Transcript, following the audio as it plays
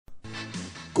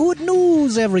Good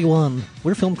news, everyone!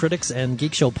 We're film critics and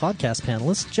Geek Show podcast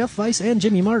panelists, Jeff Weiss and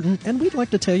Jimmy Martin, and we'd like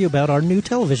to tell you about our new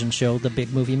television show, The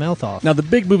Big Movie Mouth-Off. Now, The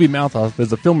Big Movie Mouth-Off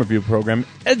is a film review program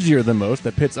edgier than most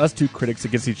that pits us two critics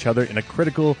against each other in a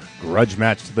critical grudge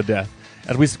match to the death,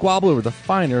 as we squabble over the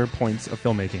finer points of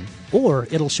filmmaking. Or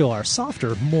it'll show our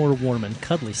softer, more warm and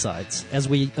cuddly sides, as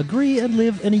we agree and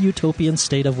live in a utopian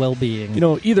state of well-being. You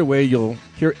know, either way, you'll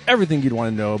hear everything you'd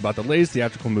want to know about the latest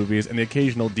theatrical movies and the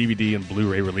occasional DVD and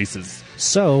Blu-ray releases.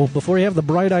 So, before you have the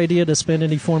bright idea to spend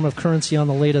any form of currency on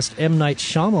the latest M. Night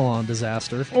Shyamalan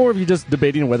disaster, or if you're just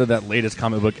debating whether that latest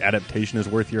comic book adaptation is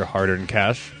worth your hard-earned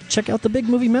cash, check out The Big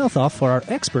Movie Mouth-Off for our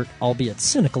expert, albeit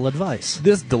cynical advice.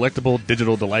 This delectable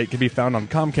digital delight can be found on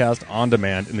Comcast On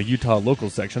Demand in the Utah local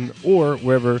section, or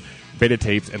wherever beta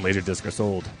tapes and Laserdisc are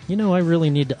sold. You know, I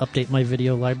really need to update my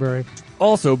video library.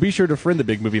 Also, be sure to friend The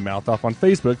Big Movie Mouth-Off on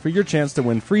Facebook for your chance to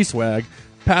win free swag,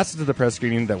 passes to the press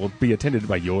screening that will be attended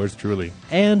by yours truly.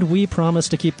 And we promise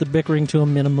to keep the bickering to a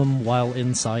minimum while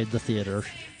inside the theater.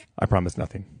 I promise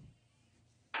nothing.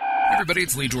 Hey everybody,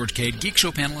 it's Lee George Cade, Geek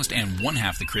Show panelist and one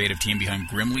half the creative team behind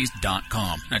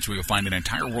Grimleys.com. That's where you'll find an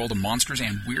entire world of monsters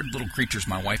and weird little creatures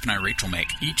my wife and I, Rachel, make.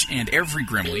 Each and every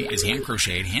Grimley is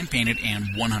hand-crocheted, hand-painted,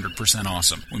 and 100%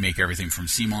 awesome. We make everything from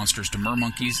sea monsters to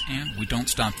mermonkeys, and we don't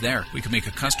stop there. We can make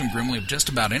a custom Grimley of just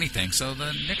about anything, so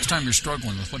the next time you're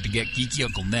struggling with what to get Geeky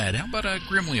Uncle Ned, how about a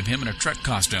Grimley of him in a Trek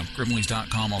costume?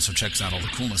 Grimleys.com also checks out all the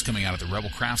coolness coming out of the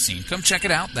Rebel craft scene. Come check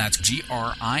it out. That's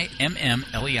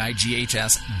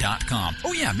GRIMMLEIGHS.com.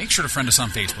 Oh yeah, make sure to friend us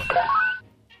on Facebook.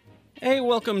 Hey,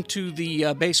 welcome to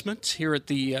the basement here at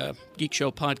the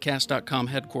GeekShowPodcast.com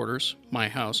headquarters, my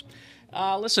house.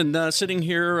 Sitting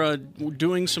here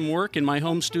doing some work in my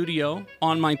home studio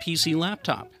on my PC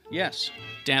laptop. Yes,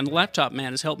 Dan the Laptop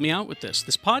Man has helped me out with this.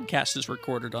 This podcast is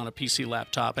recorded on a PC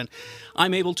laptop, and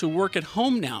I'm able to work at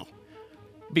home now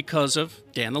because of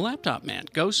Dan the Laptop Man.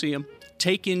 Go see him.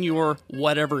 Take in your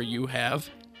whatever you have.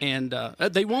 And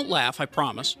they won't laugh, I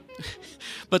promise,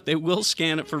 but they will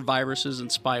scan it for viruses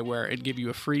and spyware and give you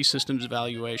a free systems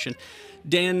evaluation.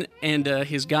 Dan and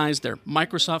his guys, they're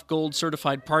Microsoft Gold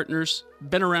certified partners,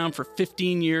 been around for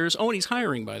 15 years. Oh, and he's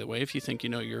hiring, by the way, if you think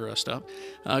you know your stuff.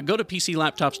 Go to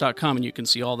PCLaptops.com and you can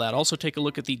see all that. Also take a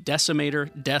look at the Decimator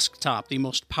desktop, the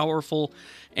most powerful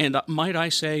and, might I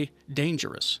say,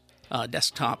 dangerous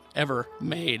desktop ever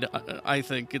made. I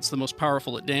think it's the most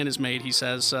powerful that Dan has made. He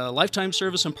says lifetime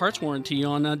service and parts warranty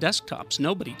on desktops.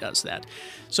 Nobody does that.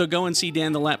 So go and see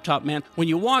Dan the Laptop Man. When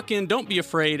you walk in, don't be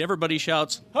afraid. Everybody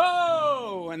shouts,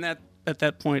 "Ho!" And at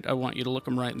that point, I want you to look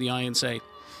them right in the eye and say,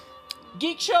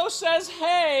 "Geek Show says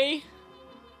hey."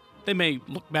 They may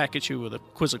look back at you with a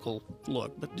quizzical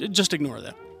look, but just ignore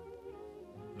that.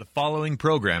 The following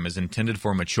program is intended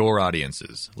for mature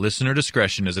audiences. Listener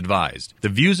discretion is advised. The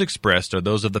views expressed are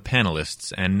those of the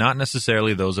panelists and not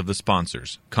necessarily those of the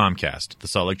sponsors: Comcast, the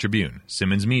Salt Lake Tribune,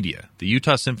 Simmons Media, the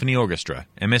Utah Symphony Orchestra,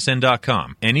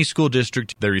 MSN.com, any school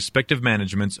district, their respective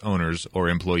managements, owners, or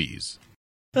employees.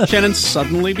 Shannon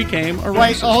suddenly became a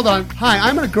Wait, racist. hold on. Hi,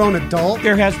 I'm a grown adult.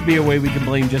 There has to be a way we can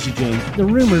blame Jesse James. The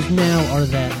rumors now are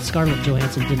that Scarlett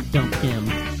Johansson didn't dump him.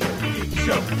 You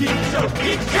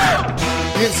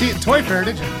didn't see it at Toy Fair,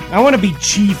 did you? I want to be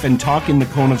chief and talk in the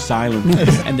cone of silence.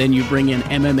 And then you bring in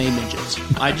MMA midgets.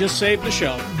 I just saved the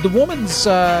show. The woman's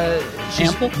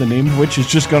Ample? The name of which has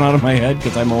just gone out of my head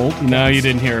because I'm old. No, you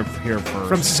didn't hear it first.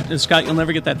 From Scott, you'll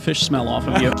never get that fish smell off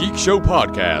of you.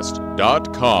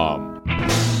 GeekShowPodcast.com.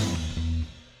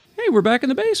 Hey, we're back in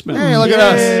the basement. Hey, look at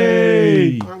us.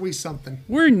 Aren't we something?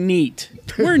 We're neat.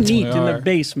 We're neat in the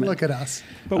basement. Look at us.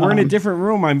 But we're in a different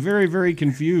room. I'm very, very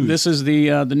confused. This is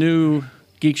the new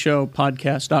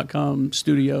GeekShowPodcast.com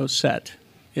studio set.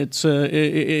 It's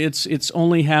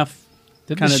only half.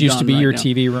 This used to be your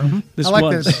TV room. This I like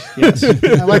was. this. Yes.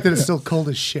 I like that it's still cold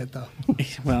as shit, though.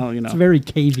 Well, you know. It's very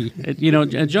cavey.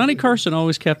 Johnny Carson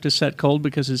always kept his set cold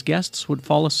because his guests would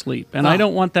fall asleep. And I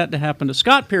don't want that to happen to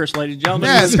Scott Pierce, ladies and gentlemen.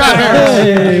 Yeah, Scott Pierce.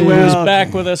 Hey, Who's well,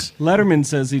 back with us. Letterman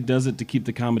says he does it to keep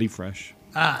the comedy fresh.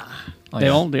 They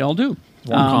all do.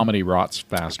 Warm comedy rots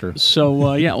faster. So,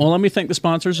 well, let me thank the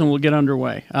sponsors and we'll get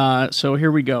underway. So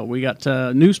here we go. We got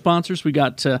new sponsors. We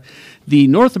got the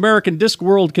North American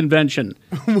Discworld Convention.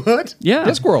 What? Yeah.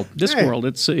 Discworld. Discworld.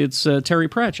 It's Terry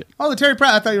Pratchett. Oh, the Terry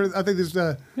Pratt. I think there's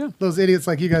those idiots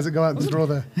like you guys that go out and throw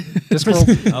the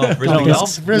Discworld. Oh, Frisbee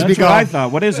golf? Frisbee That's what I golf.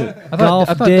 thought. What is it? I Golf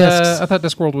thought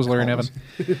Discworld was Larry Nevin.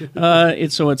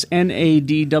 It's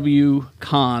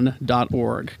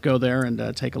NADWCon.org. Go there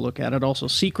and take a look at it. Also,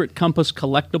 Secret Compass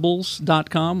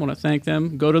CompassCollectibles.com. I want to thank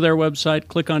them. Go to their website.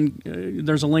 Click on,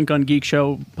 there's a link on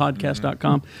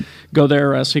GeekShowPodcast.com. Go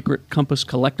there, Secret Compass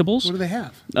Collectibles. What do they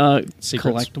have?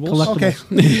 Collectibles. Okay.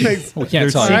 We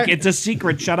can't tell you. Right. It's a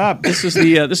secret. Shut up. This is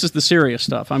the serious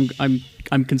stuff.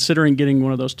 I'm considering getting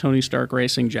one of those Tony Stark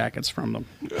racing jackets from them.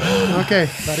 Okay,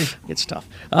 buddy. It's tough.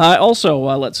 Also,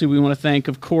 let's see. We want to thank,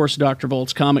 of course, Dr.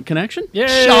 Volt's Comic Connection.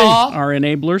 Yay! Our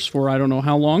enablers for I don't know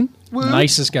how long.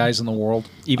 Nicest guys in the world.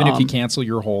 Even if you cancel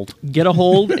your hold. Get a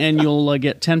hold, and you'll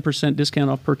get 10% discount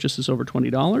off purchases over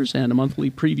 $20, and a monthly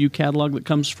preview catalog that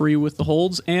comes free with the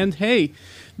holds. And hey,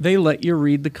 they let you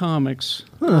read the comics.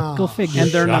 Go figure.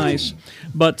 And they're nice.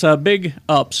 But big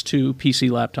ups to PC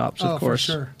Laptops, of course.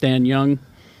 For sure. Dan Young.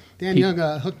 Dan Young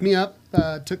hooked me up,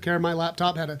 took care of my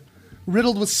laptop, had it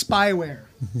riddled with spyware.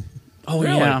 Oh,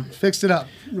 yeah. Fixed it up.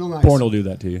 Real nice. Porn will do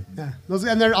that to you. Yeah.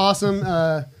 And they're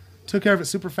awesome. Took care of it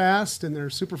super fast, and they're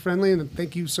super friendly, and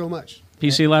thank you so much.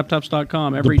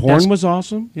 PCLaptops.com. The porn was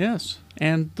awesome? Yes,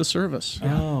 and the service.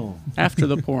 Oh. After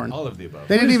the porn. All of the above.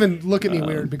 They didn't even look at me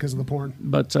weird because of the porn.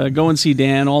 But go and see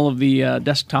Dan. All of the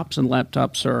desktops and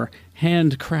laptops are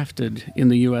handcrafted in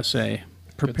the USA,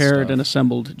 prepared and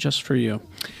assembled just for you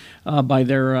by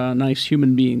their nice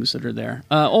human beings that are there.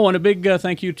 And a big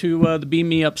thank you to the Beam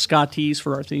Me Up Scotties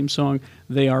for our theme song.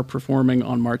 They are performing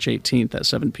on March 18th at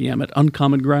 7 p.m. at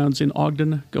Uncommon Grounds in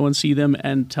Ogden. Go and see them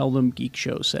and tell them Geek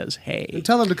Show says hey. And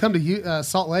tell them to come to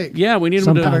Salt Lake. Yeah, we need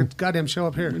them Have a to. goddamn show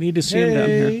up here. We need to see them down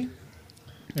here.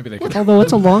 Maybe they could. Although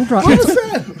it's a long drive.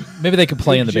 Maybe they could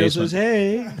play in the Joe basement. says,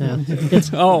 hey. It's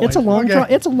a long okay.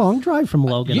 drive. It's a long drive from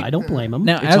Logan. I don't blame him.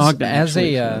 Now, It's Ogden, as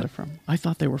actually, is where a they're from. I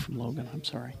thought they were from Logan. I'm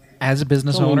sorry. as a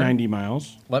business It's only owner, 90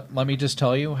 miles. let me just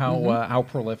tell you how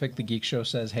prolific the Geek Show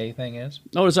Says Hey thing is.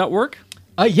 Oh, does that work?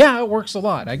 Yeah, it works a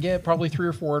lot. I get probably 3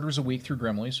 or 4 orders a week through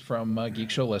Grimley's from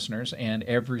Geek Show listeners, and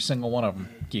every single one of them,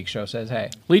 Geek Show Says Hey.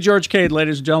 Lee George Cade,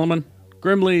 ladies and gentlemen.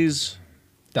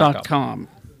 Grimleys.com.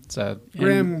 It's a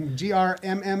Grim,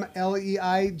 GRMMLEIGH.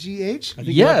 I think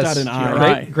you left out an I.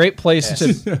 Right. great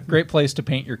place to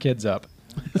paint your kids up.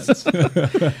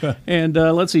 And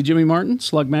let's see, Jimmy Martin,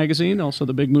 Slug Magazine, also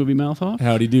the Big Movie Mouth Off.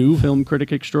 Howdy do. Film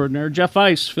critic extraordinaire. Jeff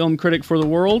Weiss, film critic for the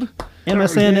world.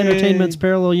 MSN Entertainment's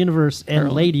Parallel Universe.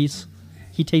 And ladies,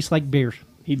 he tastes like beer.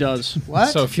 He does. What?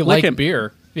 So if you Lick like him.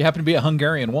 beer, if you happen to be a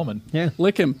Hungarian woman, Yeah.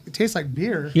 Lick him. It tastes like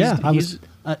beer. Yeah, he's-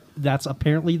 that's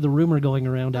apparently the rumor going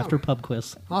around after Pub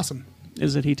Quiz. Awesome.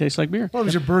 Is that he tastes like beer? Well, it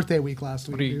was your birthday week last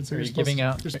week. What are you- dude, so are you're you supposed giving to-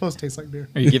 out? You're supposed to taste like beer.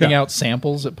 are you giving out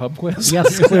samples at Pub Quiz?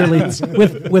 Yes, clearly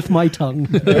with my tongue.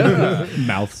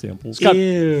 Mouth samples.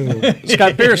 Ew.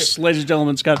 Scott Pierce, ladies and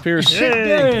gentlemen, Scott Pierce.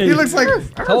 He looks like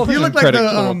Television you look like critic.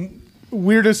 the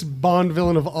weirdest Bond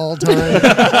villain of all time.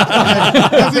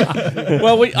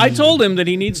 Well, I told him that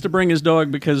he needs to bring his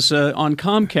dog because on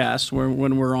Comcast,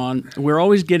 when we're on, we're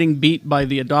always getting beat by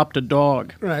the adopt a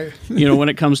dog. Right. When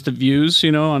it comes to views,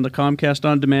 on the Comcast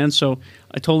On Demand. So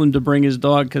I told him to bring his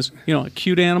dog because, a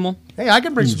cute animal. Hey, I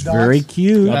can bring some dogs. Very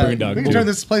cute. I'll bring a dog We too. can turn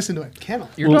this place into a kennel.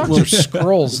 Your dogs are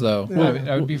squirrels, though.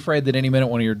 I would be afraid that any minute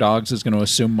one of your dogs is going to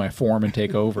assume my form and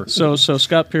take over. So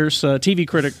Scott Pierce, TV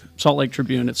critic, Salt Lake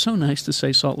Tribune. It's so nice to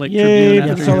say Salt Lake Yay, Tribune.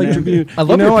 the after Salt your Lake name. Tribune. I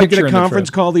love your I picture did a in the conference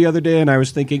Trib. call the other day, and I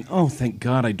was thinking, oh, thank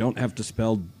God I don't have to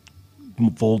spell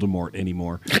Voldemort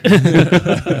anymore.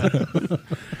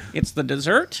 It's the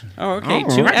dessert. Oh, okay.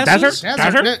 Oh, 2 right. S's.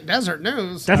 Desert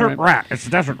news. Desert rat. It's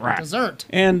Desert rat. Dessert.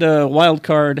 And wild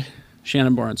card,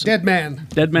 Shannon Borenson. Dead man.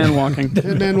 Dead man walking.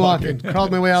 Dead man walking.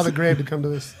 Crawled my way out of the grave to come to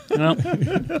this. Well,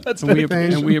 That's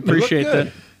and we appreciate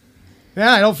that.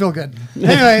 Yeah, I don't feel good.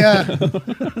 Anyway,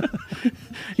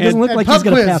 He doesn't look and like pub he's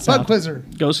going to quiz. pass Pub out. quizzer.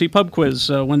 Go see Pub Quiz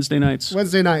Wednesday nights.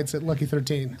 Wednesday nights at Lucky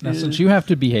 13. Now, since you have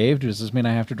to behave, does this mean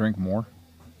I have to drink more?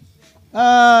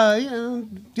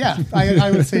 Yeah,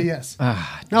 I would say yes.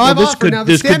 Now I've This offered. could Now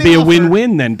the this could standing be a offer-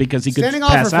 win-win then, because he could Standing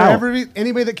offer pass for out.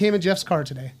 anybody that came in Jeff's car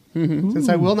today. Since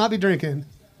I will not be drinking,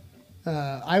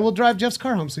 I will drive Jeff's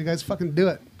car home. So you guys fucking do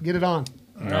it. Get it on.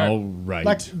 All right.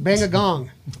 Like bang a gong.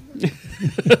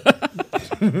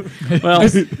 Well,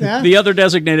 Yeah? the other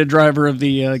designated driver of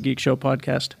the Geek Show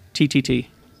podcast, TTT.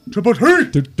 Triple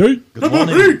T.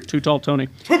 Too Tall Tony.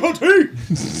 Triple T.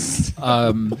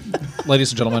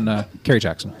 Ladies and gentlemen, Kerry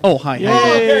Jackson. Oh, hi.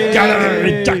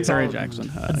 Sorry,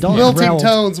 Jackson. Dog Wilting growled.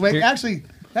 tones. Wait, actually,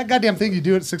 that goddamn thing you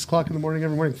do at 6 o'clock in the morning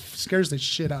every morning scares the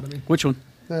shit out of me. Which one?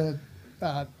 The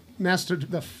Master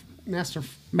Master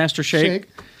Shake.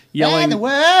 yelling, the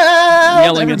world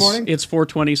yelling every it's, morning. it's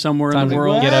 4:20 somewhere Time in the to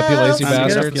world. get up, you lazy Time to get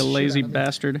bastard. up, you lazy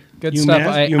bastard. Good You,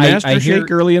 stuff. you master hear,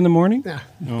 shake early in the morning? Yeah.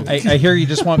 I hear you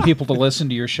just want people to listen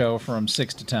to your show from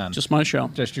 6 to 10. Just my show.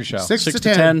 Just your show. 6 6 to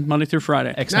to 10, Monday through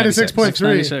Friday. X96. 96.3.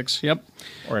 96. Yep.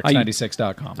 Or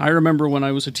X96.com. I remember when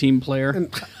I was a team player.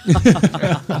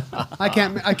 I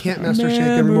can't master shake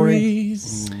every morning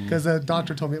because the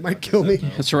doctor told me it might kill me.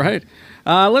 That's right.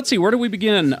 Let's see. Where do we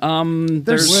begin?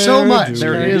 There's so much.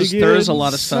 There is a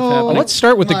lot of stuff happening. Let's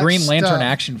start with the Much Green Lantern stuff.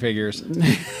 action figures.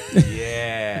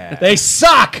 Yeah. They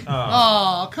suck!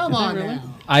 Oh, come on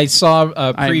now. I saw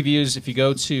previews. If you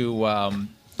go to...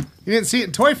 You didn't see it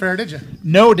in Toy Fair, did you?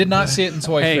 no, did not see it in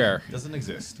Toy Hey. Fair. Doesn't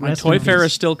exist. My Toy Fair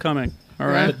is still coming. All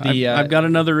right. But the, I've got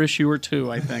another issue or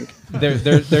two, I think.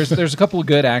 There's a couple of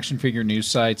good action figure news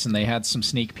sites, and they had some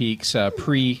sneak peeks,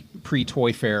 pre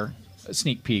Toy Fair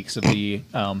sneak peeks of the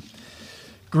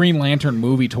Green Lantern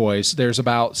movie toys. There's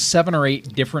about 7 or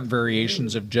 8 different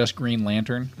variations of just Green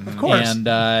Lantern. Of course. And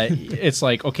it's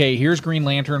like, okay, here's Green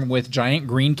Lantern with giant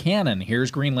green cannon. Here's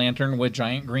Green Lantern with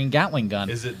giant green Gatling gun.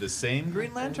 Is it the same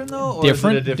Green Lantern though, or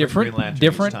different, is it a different Green Lantern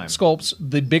different each time? sculpts.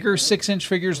 The bigger 6-inch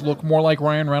figures look more like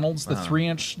Ryan Reynolds. The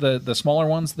 3-inch, the smaller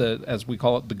ones, the as we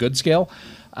call it, the good scale,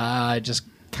 just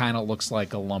kind of looks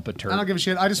like a lump of turd. I don't give a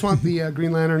shit. I just want the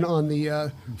Green Lantern on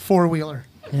the 4-wheeler.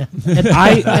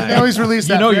 They always release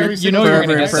that. know for you're- every you know single you're year.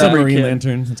 gonna get For that. every Green kid.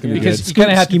 Lantern. It's gonna be Because good. you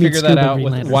kind of have to You mean figure that Scuba out Green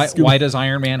with Lantern. why does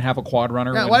Iron Man have a quad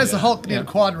runner? Yeah, when- why does the Hulk need a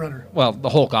quad runner? Well, the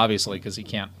Hulk obviously because he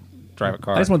can't drive a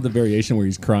car. I just want the variation where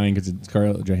he's crying because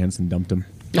Scarlett Johansson dumped him.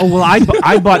 Oh, well,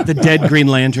 I bought the dead Green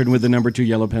Lantern with the number 2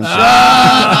 yellow pencil.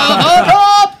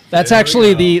 That's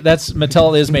actually that's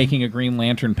Mattel is making a Green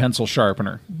Lantern pencil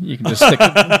sharpener. You can just stick.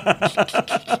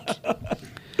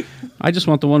 I just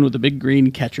want the one with the big green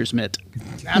catcher's mitt.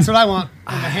 That's what I want.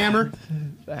 And the hammer.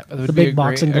 That would The be big a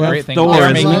boxing great, glove. a great thing. Thor,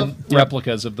 They're isn't making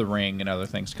replicas of the Ring and other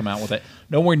things to come out with it.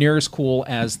 Nowhere near as cool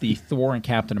as the Thor and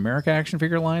Captain America action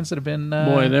figure lines that have been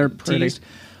Boy, they're pretty. teased.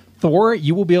 Thor,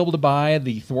 you will be able to buy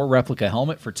the Thor replica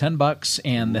helmet for $10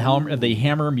 and the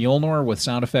hammer Mjolnir with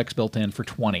sound effects built in for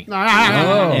 $20.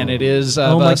 And it is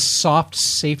my- a soft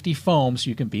safety foam, so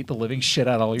you can beat the living shit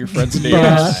out of all your friends and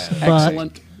neighbors.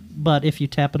 Excellent. But if you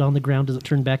tap it on the ground, does it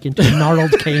turn back into a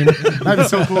gnarled cane? That'd be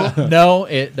so cool. No,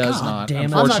 it does not. damn it.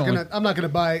 Unfortunately, I'm not gonna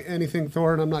buy anything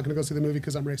Thor, and I'm not gonna go see the movie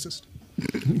because I'm racist.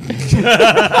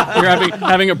 You're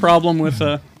having a problem with.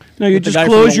 No, you With the just guy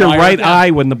from close The your Wire. right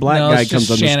eye when the black no, guy it's comes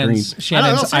just on the Shannon's, screen. I don't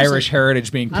know, Shannon's seriously. Irish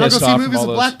heritage being I don't go pissed see off movies from all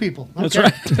with those. black people. That's okay?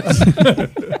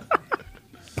 right.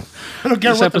 I don't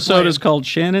care This what episode is called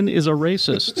 "Shannon is a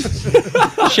Racist."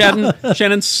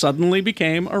 Shannon suddenly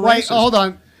became a Wait, racist. hold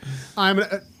on. I'm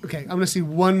gonna see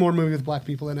one more movie with black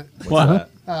people in it What?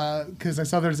 because I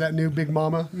saw there's that new Big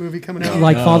Mama movie coming out.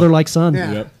 Like father, like son.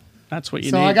 Yeah. Yep. That's what you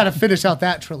So need. I got to finish out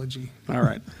that trilogy. All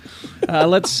right.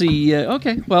 Let's see.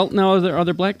 Okay. Well, now are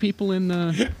there black people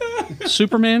in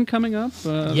Superman coming up?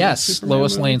 Yes, Superman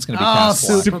Lois movie? Lane's going to be Oh, cast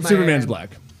black. Superman. Superman's black.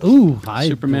 Ooh,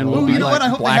 Superman Ooh, will you be know what? I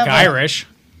hope Black they have Irish.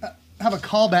 have a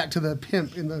callback to the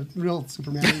pimp in the real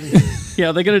Superman movie.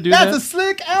 Yeah, they're going to do That's that. a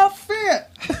slick outfit.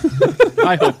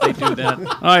 I hope they do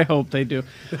that. I hope they do.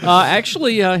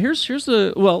 Actually, here's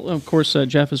the. Well, of course,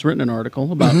 Jeff has written an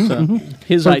article about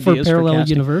his For ideas Parallel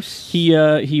casting. Universe. He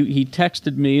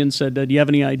texted me and said, "Do you have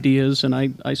any ideas?" And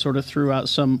I sort of threw out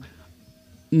some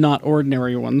not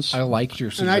ordinary ones. I liked your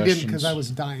And suggestions. I didn't because I was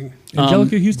dying.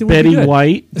 Angelica Houston would be Betty good.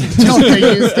 White.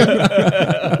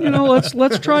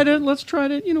 Let's try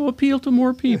to appeal to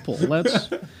more people. Let's.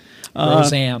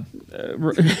 Roseanne.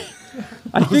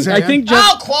 I think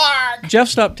Jeff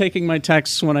stopped taking my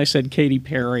texts when I said Katy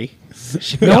Perry.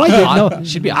 No, I didn't. No.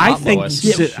 She'd be a I hot think Lois.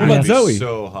 that- What about Zoe?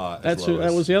 So hot. That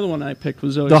was the other one I picked.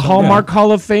 Was Zoe the Saldana. Hallmark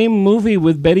Hall of Fame movie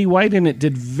with Betty White in it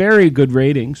did very good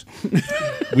ratings.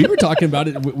 We were talking about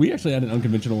it. We actually had an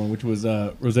unconventional one, which was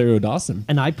Rosario Dawson.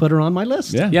 And I put her on my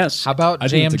list. Yeah. Yes. How about I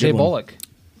think it's a JMJ good one. Bullock?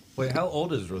 Wait, how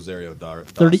old is Rosario Dawson?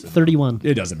 31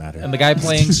 It doesn't matter. And the guy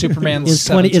playing Superman is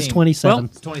 27. Well,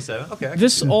 It's 27. Okay.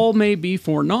 This all may be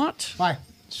for naught. Why?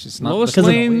 She's not Lois the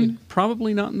Lane lead.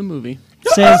 probably not in the movie.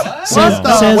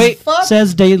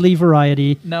 Says Daily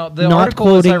Variety. No, the not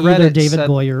article as I quoting read either it David said-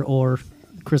 Goyer or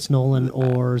Chris Nolan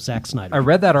or Zack Snyder. I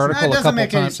read that article That a doesn't couple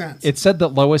make any times. sense. It said that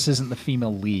Lois isn't the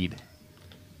female lead.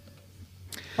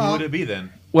 Who would it be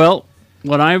then? Well,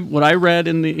 what I read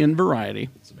in Variety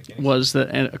was that,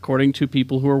 and according to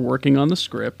people who are working on the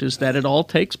script, is that it all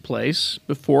takes place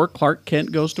before Clark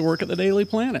Kent goes to work at the Daily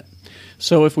Planet.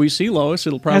 So if we see Lois,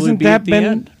 it'll probably Hasn't be that at the been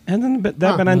end. hasn't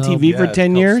that been on No. TV for it's 10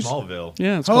 called years? Smallville.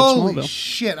 Yeah, it's called Holy Smallville.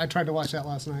 shit! I tried to watch that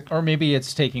last night. Or maybe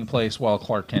it's taking place while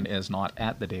Clark Kent is not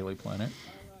at the Daily Planet.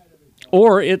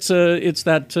 Or it's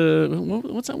that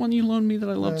what's that one you loaned me that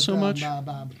I loved so much?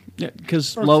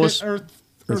 Because Lois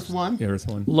Earth One. Yeah, Earth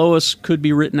One. Lois could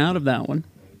be written out of that one.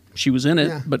 She was in it,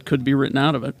 Yeah. but could be written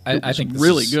out of it. I think this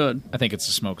really is- good. I think it's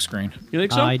a smokescreen. You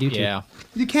think so? I do too. Yeah.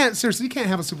 You can't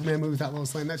have a Superman movie without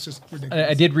Lois Lane. That's just ridiculous.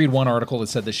 I did read one article that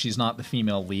said that she's not the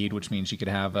female lead, which means you could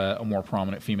have a more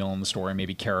prominent female in the story.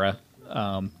 Maybe Kara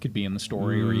could be in the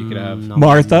story, or you could have.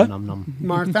 Martha.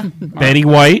 Martha. Betty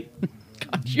White.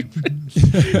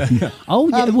 Oh,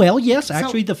 yeah, well, yes.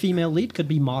 Actually, the female lead could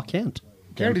be Ma Kent.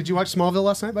 Gary, did you watch Smallville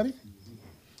last night, buddy?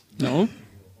 No,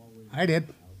 I did.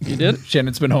 you did.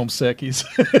 Shannon's been homesick. He's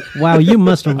Wow, you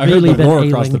must have I heard really the been roar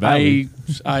across the ailing.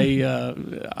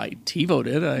 valley. I TiVoed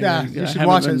it. Yeah, you should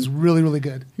watch it. It's really, really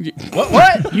good.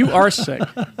 What? You are sick.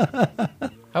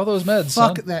 how are those meds?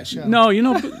 Fuck son? that show. No, you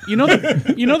know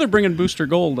they're bringing Booster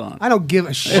Gold on. I don't give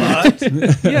a shit.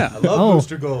 Yeah. Love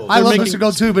Booster Gold. I love making- Mr.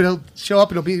 Gold too, but he'll show up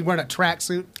and he'll be wearing a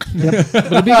tracksuit.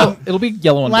 It'll be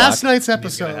yellow and Last black. night's He's gonna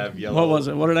episode, have yellow, What was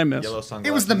it? What did I miss? yellow sunglasses.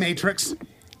 it was The Matrix.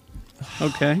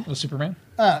 Okay. Was Superman?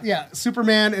 Yeah,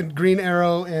 Superman and Green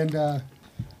Arrow and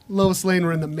Lois Lane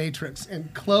were in The Matrix,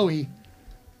 and Chloe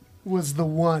was the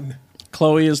one.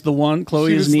 Chloe is the one.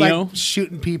 Chloe She is was Neo. like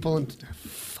shooting people and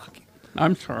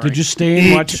I'm sorry. Did you stay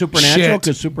and watch Eat Supernatural? shit.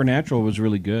 Because Supernatural was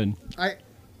really good.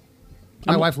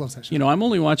 My wife loves that show. You know, I'm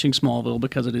only watching Smallville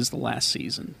because it is the last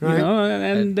season. Right. You know,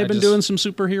 and they've I been just- doing some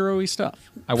superhero-y stuff.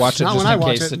 I watched it Not just when I in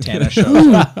watch case it. Satana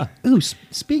shows. Ooh,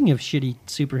 speaking of shitty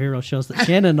superhero shows that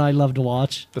Shannon and I love to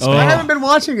watch, I haven't been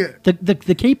watching it.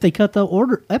 the Cape, they cut the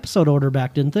episode order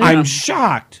back, didn't they? I'm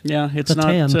shocked. Yeah, it's The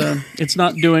not tan. it's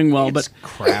not doing well, but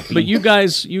Crappy. but you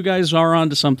guys are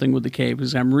onto something with the Cape,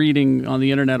 because I'm reading on the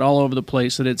internet all over the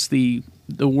place that it's the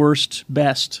worst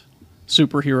best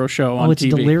superhero show on it's TV.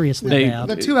 deliriously bad.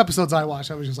 The 2 episodes I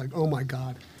watched, I was just like, oh my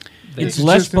god. It's It's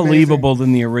less just amazing. believable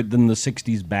than the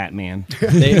 '60s Batman.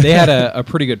 they had a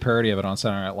pretty good parody of it on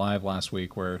Saturday Night Live last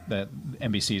week, where that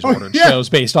NBC's ordered yeah. shows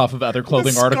based off of other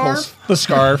clothing The articles. scarf. The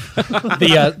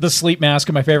scarf, the sleep mask,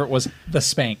 and my favorite was the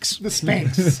Spanx. The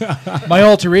Spanx. My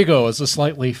alter ego is a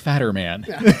slightly fatter man.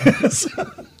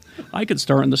 I could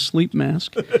star in the Sleep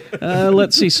Mask.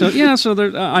 Let's see. So yeah, so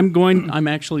there, I'm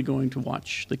actually going to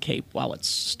watch the Cape while it's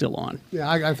still on. Yeah,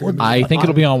 I think I think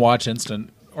it'll be on Watch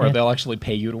Instant, or they'll actually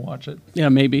pay you to watch it. Yeah,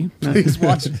 maybe. Please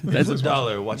watch it. Here's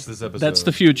 $1. Watch this episode. That's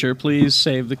the future. Please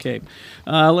save the Cape.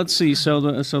 Let's see. So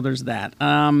there's that.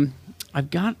 I've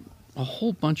got a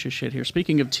whole bunch of shit here.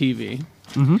 Speaking of TV,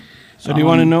 So do you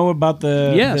want to know about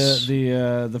the yes.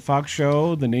 the Fox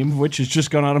show, the name of which has just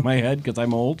gone out of my head because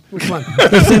I'm old? Which one?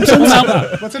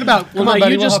 well, What's it about? Come now on,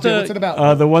 buddy. you We'll just, help you. What's it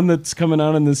about? The one that's coming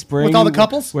out in the spring With all the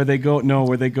couples? where they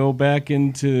go back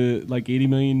into like 80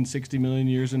 million, 60 million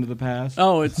years into the past.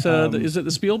 oh, it's is it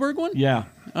the Spielberg one? Yeah,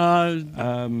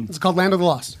 It's called Land of the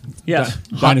Lost. Yes.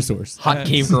 Dinosaurs. Hot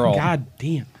Cave Girl. God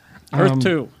damn. Earth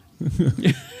 2.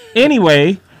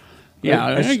 Anyway, Yeah,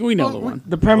 I think we know the one.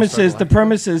 the premise is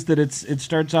that it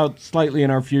starts out slightly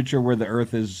in our future where the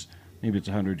Earth is maybe it's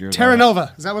 100 years. Terra old.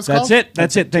 Nova. Is that what it's called?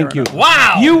 That's it. Thank you.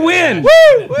 Wow. You win.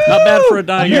 Not bad for a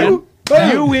dying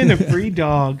man. You win a free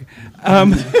dog.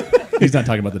 He's not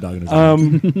talking about the dog in his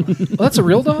mouth. Oh, that's a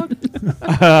real dog?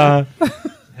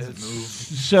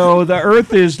 So the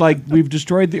Earth is like we've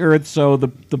destroyed the Earth. So the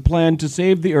plan to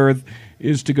save the Earth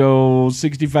is to go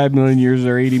 65 million years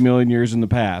or 80 million years in the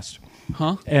past.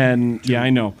 Huh? And yeah, I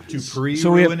know. To So we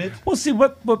pre-ruin have, it? Well, see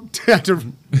what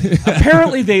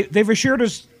apparently they've assured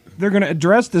us they're going to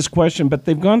address this question, but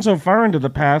they've gone so far into the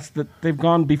past that they've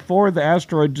gone before the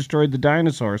asteroid destroyed the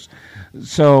dinosaurs.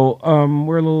 So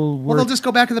we're a little. Well, they'll just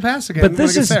go back in the past again. But when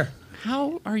this it gets is- there.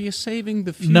 How are you saving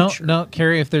the future? No,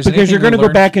 Carrie. If there's because you're going to go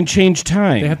back and change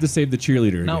time. They have to save the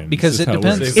cheerleader No, again. because This it is how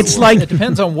depends. works. It's like it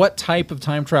depends on what type of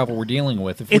time travel we're dealing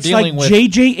with. If we're it's like dealing with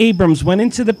J.J. Abrams went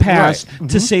into the past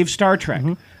Right. to save Star Trek.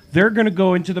 They're going to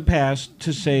go into the past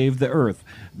to save the Earth,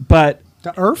 but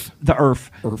The Earth? the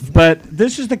Earth. But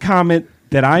this is the comment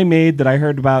that I made that I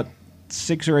heard about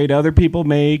 6 or 8 other people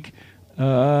make,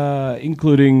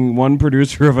 including one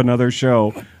producer of another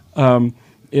show.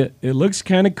 It looks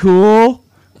kind of cool.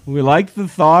 We like the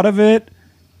thought of it.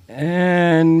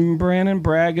 And Brandon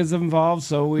Bragg is involved,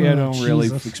 so we don't really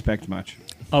Jesus. expect much.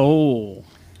 Oh.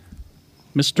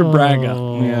 Mr.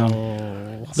 Braga. Yeah.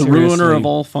 The ruiner of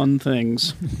all fun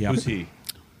things. Yeah. Who's he?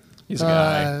 he's a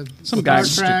guy, Some Star guy, Trek.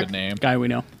 stupid name. guy we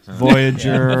know.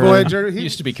 Voyager. Voyager. He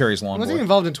used to be Carrie's Was he longboard.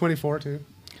 involved in 24 too?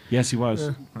 Yes, he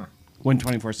was. When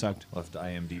 24 sucked. We'll have to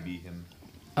IMDb him.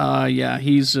 Yeah,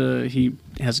 he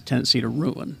has a tendency to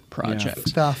ruin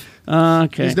projects. Stuff.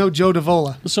 Okay. He's no Joe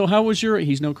Davola. So how was your?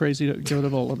 He's no crazy Joe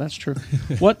Davola. That's true.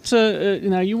 What?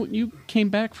 Now you came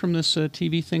back from this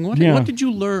TV thing. What did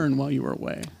you learn while you were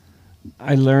away?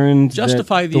 I learned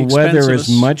Justify that the the weather expense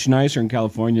is of much nicer in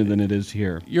California than it is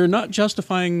here. You're not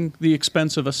justifying the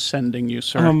expense of us sending you,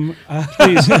 sir.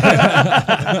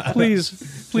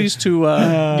 Please to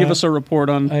give us a report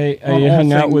on. I on all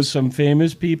hung out things. with some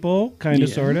famous people, kind of,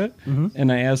 Yeah. sort of,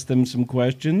 and I asked them some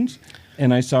questions.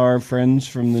 And I saw our friends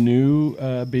from the new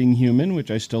Being Human,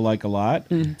 which I still like a lot.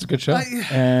 It's a good show.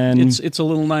 And It's a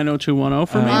little 90210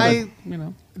 for me. I but, you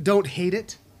know. don't hate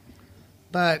it,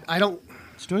 but I don't.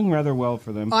 it's doing rather well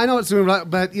for them. I know it's doing,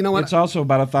 but you know what? It's also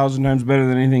about 1,000 times better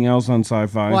than anything else on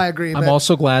Sci-Fi. Well, I agree. I'm but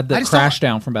also glad I that just don't-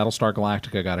 Crashdown from Battlestar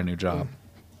Galactica got a new job.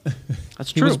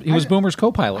 That's He true. was Boomer's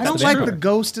co-pilot. I don't That's like true. the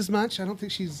Ghost as much. I don't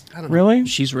think she's. I don't know. Really?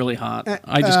 She's really hot.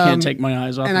 I just can't take my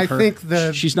eyes off and of I her. think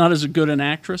the- she's not as good an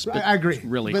actress, but I agree. she's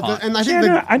really But hot. and I Yeah,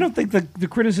 think no, I don't think the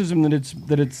criticism that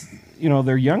it's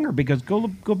they're younger, because go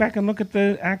back and look at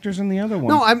the actors in the other one.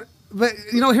 no, but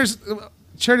here's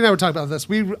Charity and I were talking about this.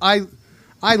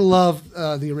 I love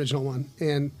the original one,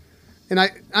 and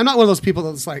I'm not one of those people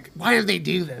that's like, why did they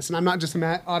do this? And I'm not just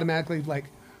automatically like,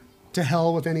 to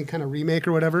hell with any kind of remake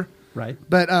or whatever. Right.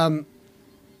 But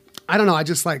I don't know. I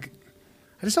just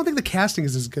don't think the casting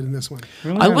is as good in this one.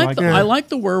 Really? I like it. I like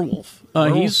the werewolf.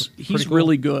 Werewolf's He's pretty cool.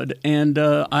 really good, and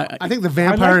I think the I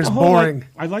vampire like is the whole, boring.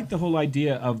 I like the whole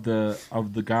idea of the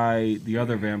guy, the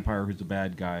other vampire who's a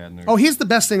bad guy, and there's, Oh, he's the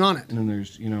best thing on it. and then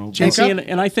there's Jacob? and, see,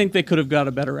 and I think they could have got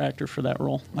a better actor for that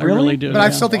role. I Really? really do. But I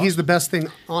yeah. still think he's the best thing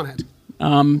on it. See,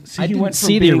 I he didn't went from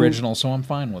see the being- original, so I'm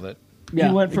fine with it. Yeah,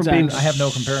 he went from exactly. being I have no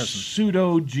comparison.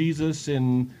 pseudo Jesus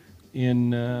in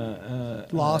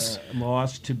Lost.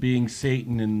 Lost to being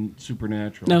Satan in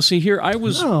Supernatural. Now, see here, I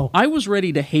was No.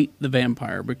 ready to hate the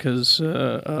vampire because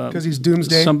He's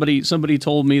Doomsday. somebody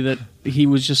told me that he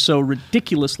was just so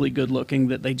ridiculously good looking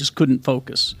that they just couldn't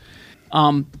focus.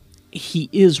 He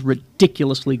is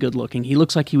ridiculously good looking. He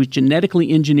looks like he was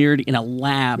genetically engineered in a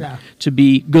lab Yeah. to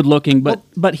be good looking,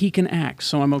 but he can act,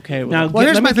 so I'm okay with Now, it. Well,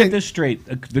 here's let my me get thing. this straight.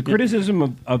 The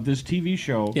criticism of this TV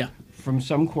show Yeah. from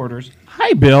some quarters,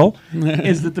 hi, Bill,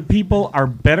 is that the people are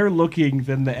better looking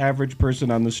than the average person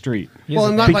on the street. Well,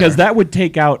 I'm not Because like, that would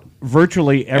take out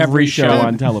virtually every Every show show.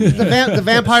 on television. the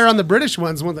vampire on the British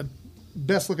one's one of the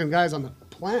best looking guys on the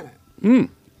planet.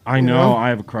 I know. I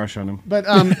have a crush on him. But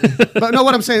but no,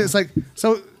 what I'm saying is like,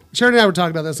 so Charity and I were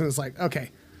talking about this, and it's like, okay,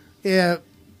 yeah,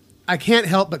 I can't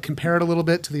help but compare it a little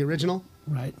bit to the original,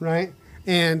 Right. right?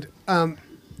 And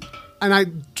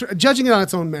judging it on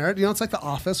its own merit, it's like The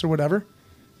Office or whatever,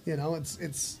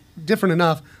 it's different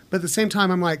enough. But at the same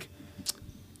time, I'm like,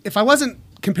 if I wasn't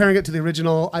comparing it to the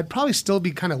original, I'd probably still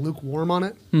be kind of lukewarm on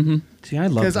it See, I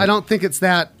love because that. I don't think it's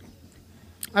that.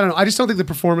 I don't know. I just don't think the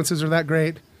performances are that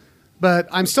great. But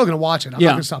I'm still going to watch it. I'm not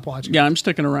going to stop watching. Yeah, I'm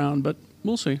sticking around, but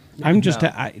we'll see. I'm just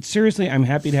seriously, I'm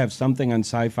happy to have something on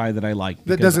Sci-Fi that I like.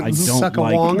 That because doesn't I don't suck a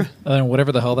like wong.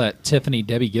 Whatever the hell that Tiffany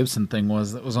Debbie Gibson thing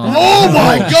was that was on. Oh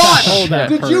my God! that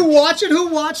Did hurt. you watch it? Who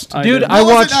watched? Dude, What I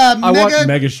was watched. it, I watched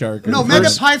Mega Shark. No, Mega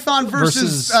Python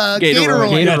versus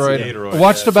Gatoroid. Gatoroid.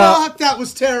 Watched about. Fuck, that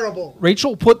was terrible.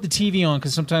 Rachel put the TV on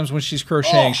because sometimes when she's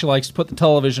crocheting, she likes to put the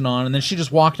television on, and then she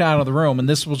just walked out of the room, and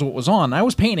this was what was on. I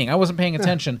was painting. I wasn't paying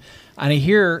attention, and I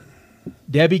hear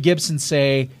Debbie Gibson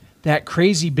say, "That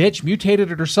crazy bitch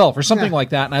mutated it herself," or something Yeah. like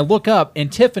that. And I look up,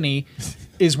 and Tiffany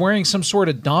is wearing some sort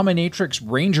of dominatrix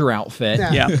ranger outfit.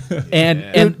 Yeah. Yeah.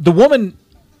 And the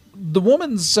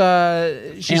woman's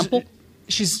she's Ample?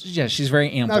 she's very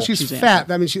ample. No, she's She's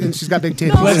fat. I mean, and she's got big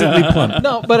titties. Pleasantly plump.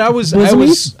 No, but I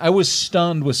was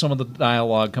stunned with some of the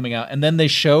dialogue coming out, and then they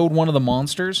showed one of the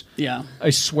monsters. Yeah. I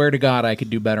swear to God, I could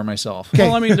do better myself. Okay.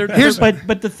 Well, I mean, Here's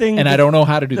But the thing, And I don't know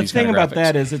how to do the these thing kind of about graphics.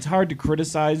 that is it's hard to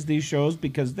criticize these shows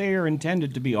because they are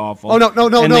intended to be awful. Oh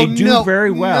no! and they do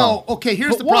very well. No, okay.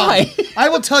 Here's But the problem. why? I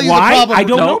will tell you Why? the problem. I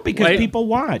don't No, know because wait. people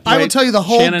watch. I will Wait, tell you the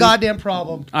whole Shannon- goddamn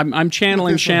problem. I'm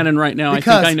channeling with this one. Shannon right now. I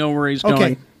Because- think I know where he's okay,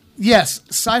 going. yes,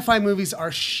 sci-fi movies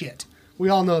are shit. We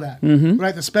all know that, Mm-hmm.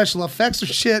 right? The special effects are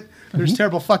shit. There's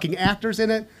terrible fucking actors in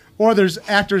it, or there's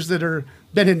actors that are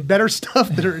been in better stuff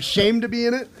that are ashamed to be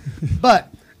in it.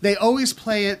 But they always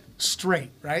play it straight,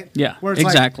 right? Yeah, Where it's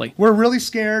exactly. Like, we're really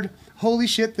scared. Holy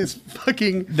shit! This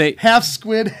fucking They- half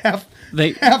squid, half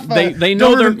They half, they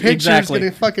know they're Doberman Pinscher's exactly.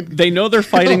 gonna fucking They know they're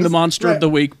fighting the kill us. monster Right. of the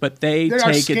week, but they They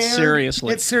are take it scared.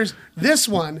 seriously. It's serious. This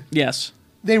one, Yes.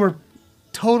 they were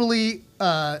totally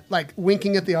like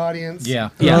winking at the audience. Yeah.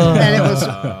 Yeah. And it was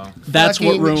That's what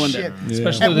fucking ruined shit. it.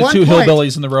 Especially At the one two point-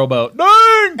 hillbillies in the rowboat.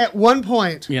 At one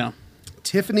point, Yeah.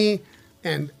 Tiffany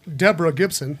and Deborah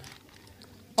Gibson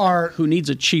are Who needs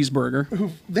a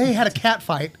cheeseburger? they had a cat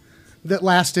fight that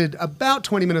lasted about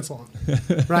 20 minutes long,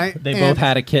 right? They both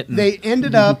had a kitten. They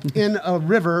ended up in a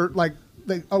river, like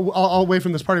all away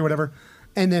from this party or whatever,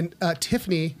 and then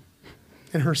Tiffany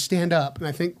and her stand up, and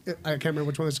I think, I can't remember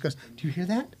which one, she goes, do you hear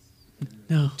that?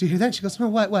 No. Do you hear that? She goes, no,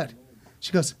 what?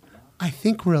 She goes, I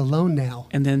think we're alone now.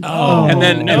 And then,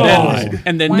 and then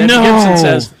Debbie Gibson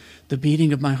says, "The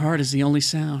beating of my heart is the only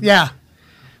sound." Yeah.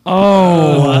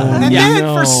 And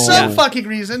then, for some fucking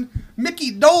reason,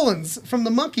 Mickey Dolenz from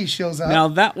the Monkees shows up. Now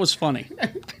that was funny.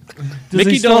 Does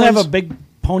Mickey he still Dolenz- have a big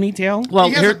ponytail? Well,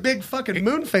 he has a big fucking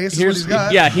moon face. Is what he's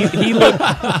got. Yeah,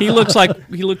 he looks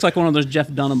like one of those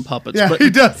Jeff Dunham puppets. Yeah, but he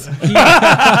does.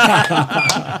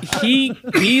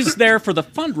 He's there for the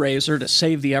fundraiser to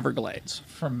save the Everglades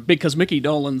because Mickey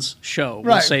Dolenz show will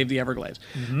Right. save the Everglades,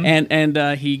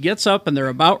 and he gets up and they're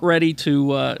about ready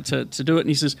to do it, and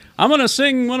he says, "I'm going to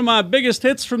sing one of my biggest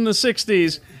hits from the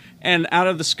 '60s." And out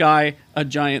of the sky, a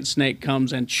giant snake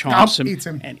comes and chomps him, eats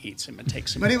him. and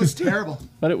takes him. But it was terrible.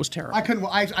 But it was terrible. I couldn't.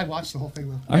 I watched the whole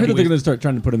thing though. I heard that they're going to start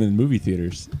trying to put them in movie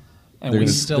theaters. and They're we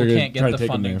gonna- still they're gonna can't try get to the take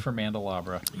 'em funding there. for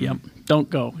Mandalabra. Yep. Don't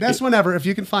go. Best one ever if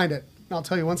you can find it. And I'll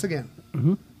tell you once again.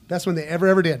 Best one they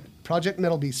ever did. Project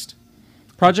Metal Beast.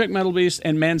 Project Metal Beast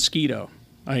and Mansquito,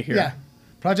 I hear. Yeah.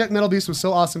 Project Metal Beast was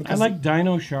so awesome. I like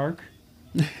Dino Shark.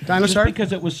 Dino Just Shark.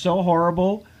 because it was so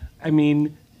horrible. I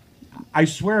mean, I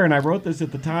swear, and I wrote this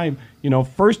at the time,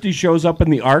 first he shows up in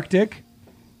the Arctic,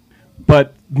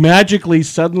 but magically,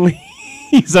 suddenly,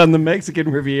 he's on the Mexican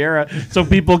Riviera, so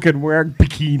people can wear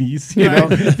bikinis,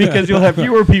 because you'll have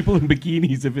fewer people in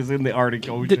bikinis if it's in the Arctic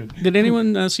Ocean. Did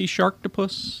anyone see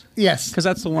Sharktopus? Yes. Because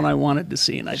that's the one I wanted to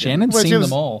see, and I didn't. Shannon's Which seen was-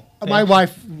 them all. My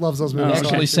wife loves those movies. They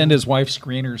actually send his wife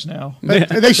screeners now.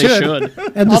 They should.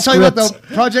 And the I'll tell you what, though.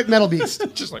 scripts. Project Metal Beast.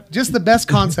 Just the best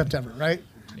concept ever, right?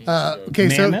 Okay,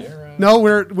 Mammoth? so no,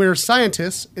 we're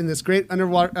scientists in this great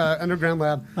underground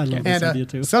lab. I love and this idea,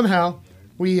 too. somehow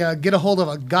we get a hold of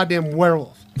a goddamn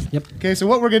werewolf. Yep. Okay, so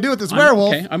what we're gonna do with this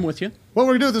werewolf? Okay, I'm with you. What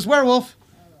we're gonna do with this werewolf,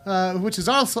 which is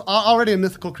also already a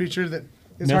mythical creature that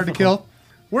is hard to Mythical. kill.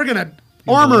 We're gonna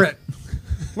armor it.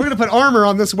 We're gonna put armor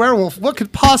on this werewolf. What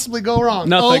could possibly go wrong?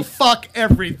 Nothing. Oh, fuck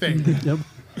everything. Yep.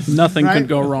 Nothing Right? could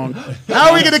go wrong. How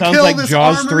are we gonna Sounds kill like this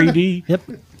Jaws armored? 3D. Yep.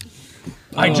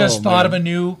 I just thought of a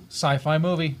new sci-fi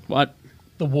movie, What?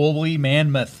 The Woolly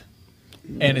Mammoth.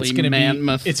 And it's Woolly going to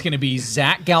Mammoth. be it's going to be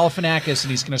Zach Galifianakis,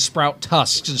 and he's going to sprout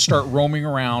tusks and start roaming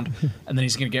around, and then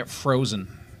he's going to get frozen,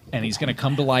 and he's going to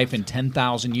come to life in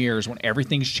 10,000 years when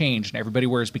everything's changed and everybody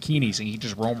wears bikinis, and he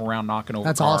just roam around knocking over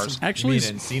That's cars. awesome. Actually,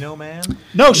 Encino Man?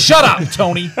 No, shut up,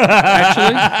 Tony.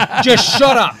 Just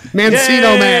shut up.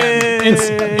 Mancino Man.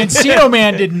 Encino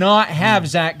Man did not have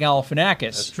Zach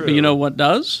Galifianakis. but you know what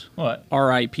does? What?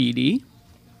 R.I.P.D.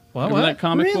 What? Remember that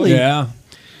comic book? Really? Yeah.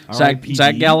 Zach R.I.P.D.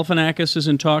 Galifianakis is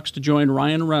in talks to join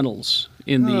Ryan Reynolds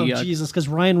in Oh, the. Jesus, because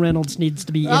Ryan Reynolds needs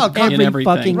to be Oh, in God. every In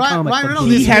everything. fucking Ryan comic book.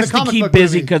 Reynolds He needs to be in has a to comic keep book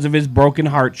busy movie. because of his broken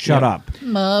heart. Shut up.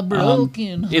 My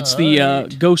broken It's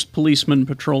the ghost policeman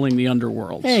patrolling the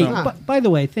underworld. Hey, so- by the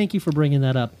way, thank you for bringing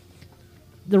that up.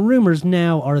 The rumors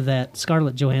now are that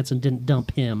Scarlett Johansson didn't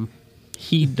dump him.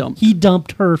 he dumped. He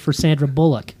dumped her for Sandra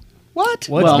Bullock. What?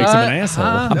 Well, makes him an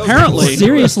asshole. apparently,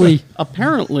 Seriously.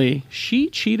 apparently, she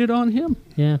cheated on him.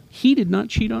 Yeah. He did not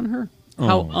cheat on her.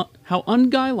 How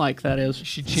unguy-like that is.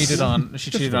 She cheated on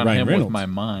Ryan him Reynolds. with my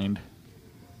mind.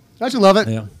 Don't you love it?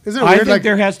 Yeah. Isn't it I weird? think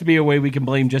there has to be a way we can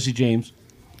blame Jesse James.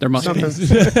 There must be.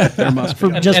 sometimes. There must be.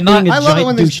 For just and being not- a I love it giant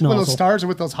when, douche when those nozzle. stars are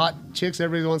with those hot chicks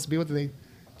everybody wants to be with. And they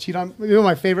cheat on. You know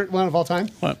my favorite one of all time?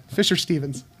 What? Fisher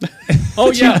Stevens. Oh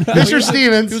yeah, Fisher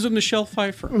Stevens, He was with Michelle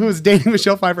Pfeiffer. who was dating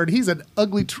Michelle Pfeiffer, and he's an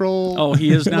ugly troll. Oh,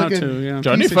 he is now looking too. Yeah.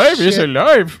 piece of shit.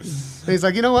 alive. And he's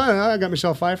like, you know what? I got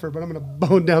Michelle Pfeiffer, but I'm going to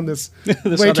bone down this,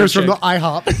 other waitress from the chick.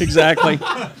 IHOP. Exactly.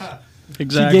 She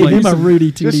Exactly. gave him a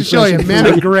Rudy Just Tooty. to show you, men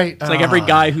are great. It's like every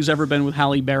guy who's ever been with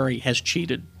Halle Berry has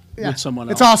cheated with someone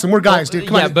else. It's awesome. We're guys, dude.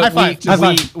 Come yeah, on, but high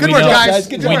five. Good we work, know, guys.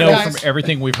 Good we work, know guys. from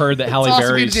everything we've heard that Halle awesome,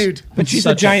 Berry's dude. But she's a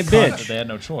such giant cunt bitch. that they had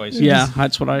no choice. Yeah,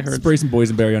 that's what I heard. Spray some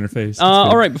boysenberry on her face.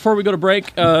 All right, before we go to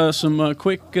break, some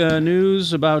quick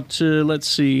news about, let's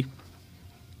see,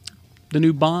 the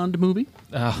new Bond movie.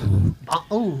 I'm Is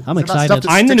it about excited. stuff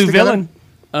that I'm the sticks new together? villain.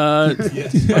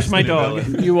 That's my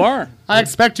dog. You are. I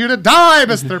expect you to die,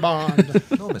 Mr. Bond.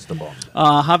 No, Mr. Bond.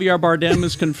 Javier Bardem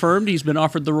is confirmed. He's been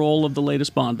offered the role of the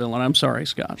latest Bond villain. I'm sorry,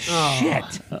 Scott. Shit.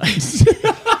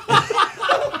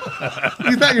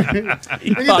 You thought he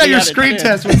your had it screen too.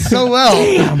 test went so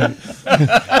well.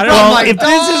 Well, if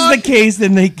this is the case,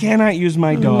 then they cannot use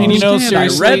my dog. And you know, I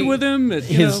seriously, read with him.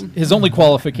 his only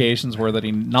qualifications were that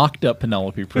he knocked up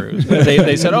Penelope Cruz.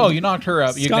 They said, "Oh, you knocked her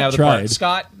up. You can Scott have the part." tried.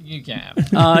 Scott, you can have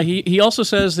it. He also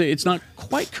says that it's not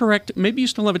quite correct. Maybe you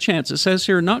still have a chance. It says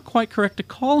here, not quite correct to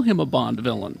call him a Bond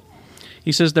villain.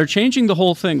 He says they're changing the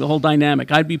whole thing, the whole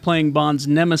dynamic. I'd be playing Bond's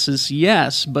nemesis,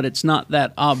 yes, but it's not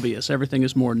that obvious. Everything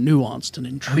is more nuanced and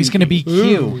intriguing. He's going to be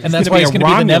Q, and that's gonna why be he's a going to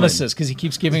be the Romulan. nemesis because he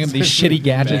keeps giving him these shitty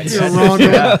gadgets. You're wrong.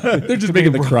 They're just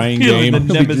making the crying game. the He'll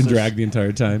be nemesis. dragged the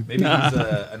entire time. Maybe he's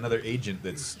another agent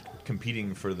that's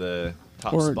competing for the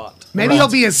top Or- spot. Maybe he'll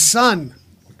be his son.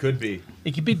 Could be.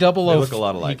 He could be 00. They look a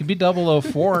lot alike. He could be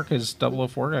 004 because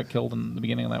 004 got killed in the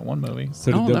beginning of that one movie.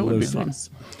 So Oh, did that would be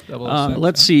 006. 006.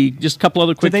 let's see, just a couple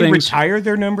other Do quick they things. retire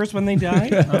their numbers when they die?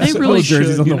 They really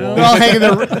jerseys should. on You the know? wall. They're all hanging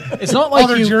their. It's not all like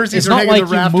their you. jerseys It's are not hanging like in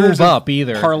the you rafters move of up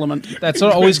either. Parliament. That's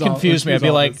what always His office, confused me. I'd his be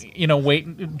office.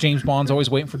 like, James Bond's always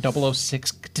waiting for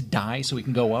 006 to die so he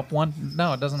can go up one.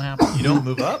 No, it doesn't happen. You don't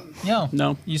move up?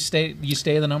 No. You stay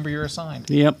the number you're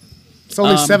assigned. Yep. It's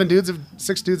only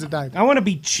 6 dudes have died. I want to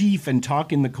be chief and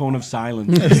talk in the cone of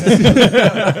silence.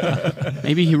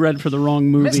 Maybe he read for the wrong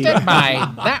movie. Missed it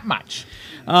by that much.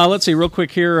 Let's see, real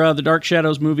quick here. The Dark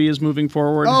Shadows movie is moving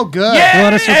forward. Oh, good.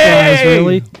 What a surprise,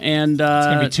 really. And It's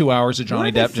gonna be 2 hours of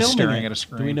Johnny Where are Depp they just filming staring it? at a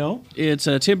screen. Do we know? it's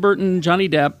Tim Burton, Johnny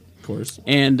Depp, Of course.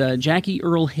 and Jackie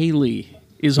Earl Haley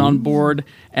is on board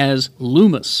as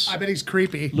Loomis. I bet he's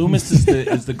creepy. Loomis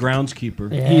is the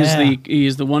groundskeeper. Yeah. He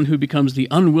is the one who becomes the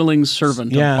unwilling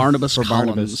servant Yeah, of Barnabas for Collins.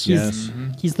 Barnabas, yes.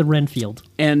 He's the Renfield.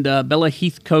 And Bella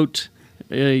Heathcote,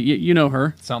 you know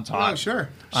her. Sounds hot. Oh, sure.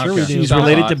 Sure we do. She's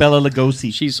related to Bella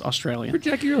Lugosi. She's Australian.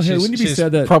 Jackie Earl Haley, wouldn't it be She's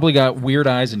said that? probably got weird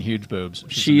eyes and huge boobs.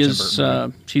 She in the is Tim Burton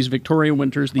movie. she's Victoria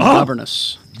Winters, the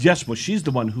governess. Yes, well, she's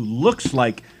the one who looks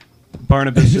like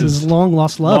Barnabas' His long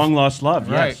lost love. long lost love.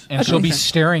 right, Yes, and she'll be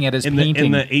staring at his in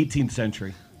painting. the 18th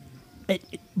century.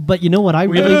 But you know what I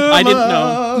really I didn't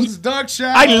know. Loves Dark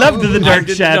Shadow. I loved the I Dark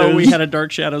didn't Shadows. know we had a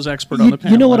Dark Shadows expert on the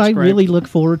panel. you know what That's I great. really look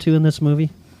forward to in this movie?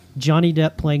 Johnny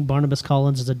Depp playing Barnabas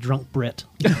Collins as a drunk Brit.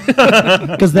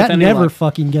 Because that any never luck.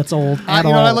 fucking gets old at You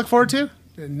all. know what I look forward to?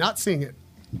 Not seeing it.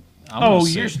 I'm gonna Oh,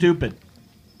 say- you're stupid.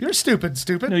 You're stupid.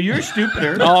 No, you're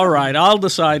stupider. All right, I'll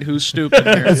decide who's stupid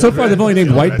here. So far, they've only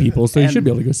named white people, so you should be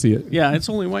able to go see it. Yeah, it's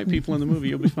only white people in the movie.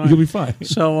 You'll be fine. You'll be fine.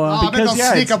 So, I bet Because, they'll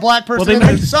yeah, sneak it's- a black person well, in they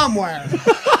there might- somewhere.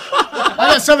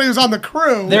 I bet somebody who's on the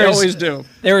crew. they There's- always do.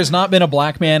 There has not been a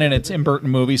black man in a Tim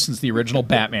Burton movie since the original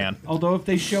Batman. Although if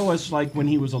they show us like when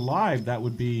he was alive, that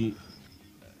would be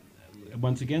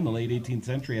once again the late 18th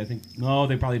century. I think no,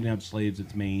 they probably didn't have slaves.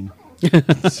 It's Maine. They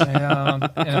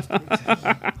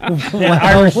had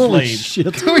Irish Holy slaves.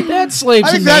 shit. They had slaves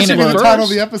I think in that Maine should be at the title of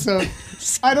first. the episode.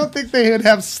 I don't think they would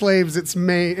have slaves. It's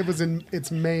Maine.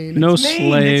 It's Maine. No Maine.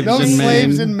 slaves No in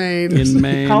slaves Maine. in Maine. In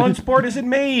Maine. Colin Sport is in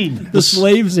Maine. The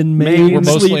slaves in Maine. We're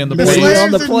mostly sleep- in the the plains. slaves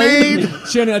on the in plane. Maine.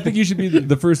 Shannon, I think you should be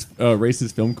the first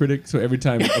racist film critic. So every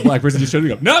time a black person just shows up,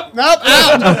 you go, nope. Nope.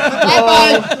 Out.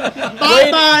 Bye-bye.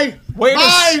 Bye-bye. Wait a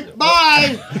Bye.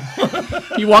 Bye.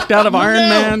 He walked out of Iron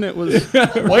Man. It was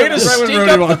Way to stink Rhodey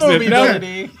up walks the in. movie, No.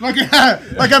 Brady.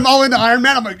 Like I'm all into Iron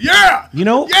Man. I'm like, yeah. You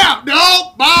know, Yeah.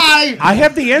 No. Bye. I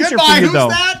have the answer Goodbye. for you Who's though.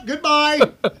 that?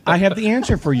 Goodbye. I have the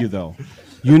answer for you though.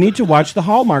 You need to watch the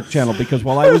Hallmark Channel because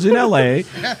while I was in LA,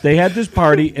 they had this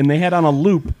party and they had on a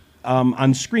loop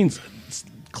on screens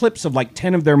clips of like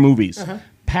 10 of their movies,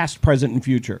 past, present, and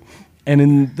future. And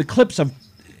in the clips of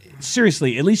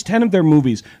seriously, at least 10 of their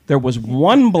movies, there was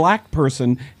one black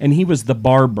person and he was the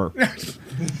barber.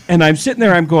 And I'm sitting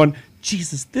there, I'm going,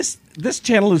 Jesus, this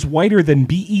channel is whiter than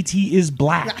BET is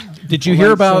black. Did you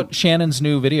hear about Shannon's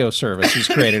new video service he's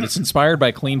created? It's inspired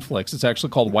by Clean Flicks. It's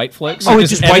actually called White Flicks. Oh, it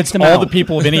just whites edits them all out. the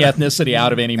people of any ethnicity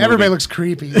out of any movie. Everybody looks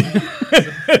creepy.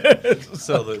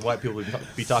 So the white people would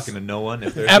be talking to no one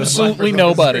if there's Absolutely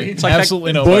nobody. like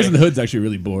Absolutely nobody. Boys in the Hood's actually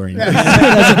really boring. Boys in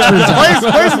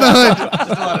the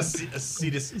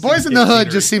Hood. Boys in the Hood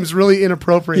just seems really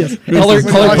inappropriate. Color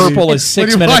When you watch- Purple is 6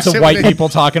 when you minutes watch of it white with- people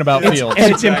talking about fields.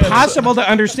 And it's impossible to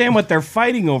understand what they're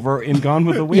fighting over in Gone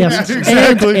with the Wind. Yes, Yeah,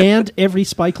 exactly. and every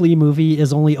Spike Lee movie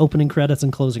is only opening credits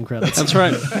and closing credits. That's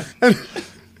right.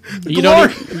 You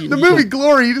Glory, don't. the movie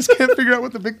Glory, you just can't figure out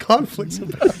what the big conflict's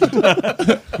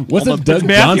about. What's a Doug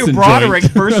Matthew Johnson Broderick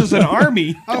joint? versus an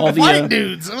army. Oh, All the, white uh,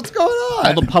 dudes, what's going All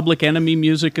on? the Public Enemy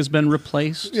music has been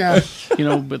replaced. Yeah, You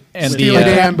know, but And Steely the,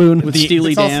 Dan. Boone. with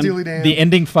Steely It's all Dan. Steely Dan. the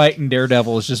ending fight in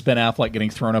Daredevil has just Ben Affleck getting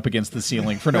thrown up against the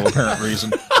ceiling for no apparent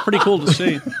reason. Pretty cool to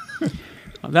see.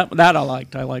 That I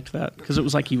liked. I liked that because it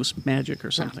was like he was magic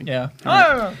or something. Yeah.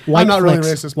 White I'm not really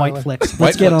flicks. racist, by the White way. flicks.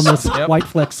 Let's get on this. Yep. White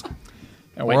flicks.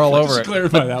 Yeah, we're all over it.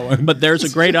 Clarify that one. But there's a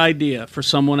great idea for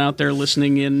someone out there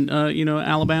listening in,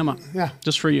 Alabama. Yeah.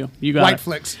 Just for you. You got White it.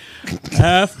 flicks.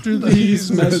 After these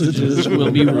messages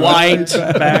will be white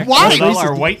back. White? With all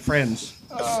our white friends.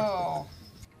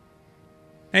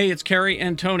 Hey, it's Carrie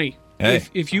and Tony. Hey.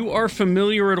 If you are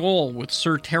familiar at all with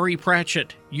Sir Terry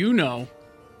Pratchett, you know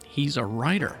he's a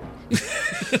writer.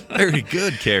 Very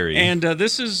good, Carrie. And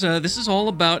this is all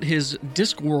about his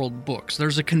Discworld books.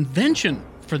 There's a convention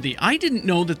for I didn't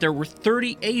know that there were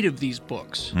 38 of these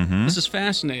books. This is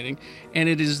fascinating. And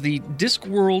it is the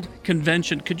Discworld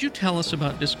convention. Could you tell us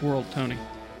about Discworld, Tony?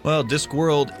 Well,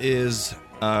 Discworld is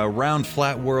a round,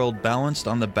 flat world balanced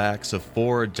on the backs of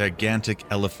 4 gigantic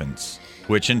elephants,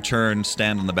 which in turn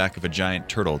stand on the back of a giant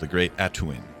turtle, the great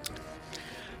Atuin.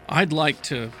 I'd like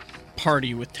to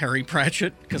party with Terry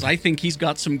Pratchett because I think he's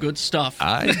got some good stuff.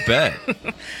 I bet.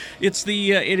 It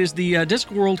is the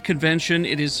Discworld convention.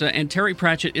 It is and Terry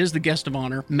Pratchett is the guest of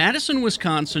honor. Madison,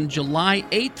 Wisconsin, July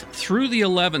 8th through the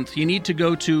 11th. You need to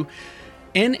go to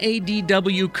NADWCon.org.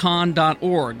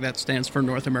 That stands for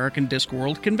North American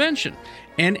Discworld Convention.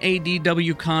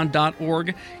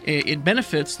 NADWCon.org. It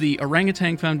benefits the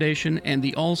Orangutan Foundation and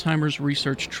the Alzheimer's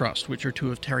Research Trust, which are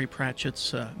 2 of Terry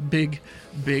Pratchett's big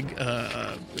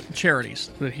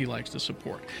charities that he likes to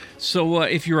support. So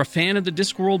if you're a fan of the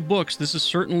Discworld books, this is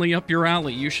certainly up your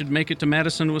alley. You should make it to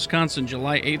Madison, Wisconsin,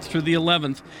 July 8th through the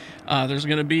 11th. There's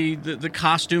going to be the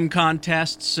costume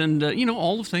contests and,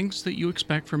 all the things that you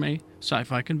expect from a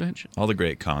sci-fi convention. All the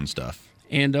great con stuff.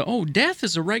 And Death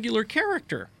is a regular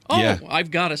character. Oh, Yeah.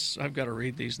 I've got to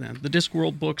read these then. The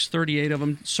Discworld books, 38 of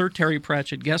them. Sir Terry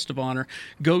Pratchett, guest of honor.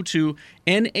 Go to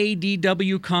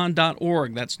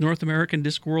NADWCon.org. That's North American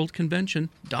Discworld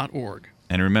Convention.org.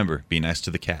 And remember, be nice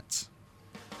to the cats.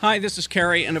 Hi, this is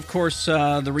Carrie, and of course,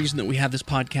 the reason that we have this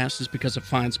podcast is because of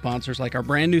fine sponsors like our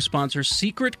brand new sponsor,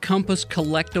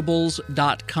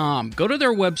 SecretCompassCollectibles.com. Go to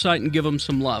their website and give them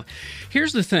some love.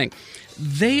 Here's the thing.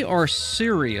 They are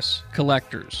serious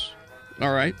collectors,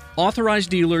 all right? Authorized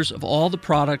dealers of all the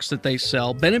products that they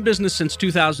sell. Been in business since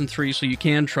 2003, so you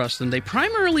can trust them. They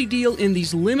primarily deal in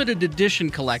these limited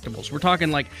edition collectibles. We're talking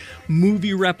like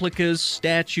movie replicas,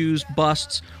 statues,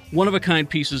 busts, one-of-a-kind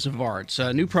pieces of art.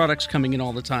 New products coming in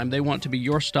all the time. They want to be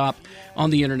your stop on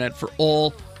the internet for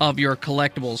all of your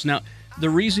collectibles. Now, the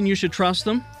reason you should trust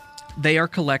them? They are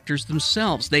collectors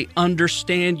themselves. They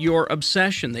understand your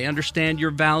obsession. They understand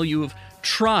your value of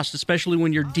trust, especially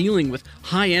when you're dealing with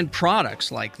high-end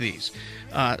products like these.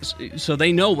 So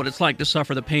they know what it's like to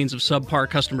suffer the pains of subpar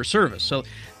customer service. So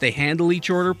they handle each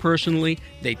order personally.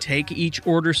 They take each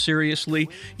order seriously.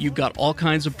 You've got all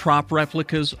kinds of prop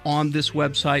replicas on this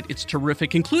website. It's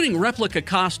terrific, including replica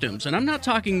costumes. And I'm not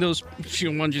talking those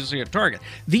ones you see at Target.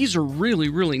 These are really,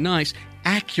 really nice,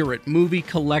 accurate movie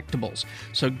collectibles.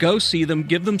 So go see them.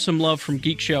 Give them some love from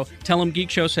Geek Show. Tell them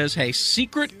Geek Show says, hey,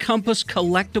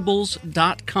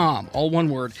 SecretCompassCollectibles.com. All one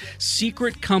word,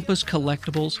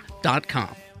 SecretCompassCollectibles.com.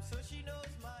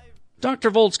 Dr.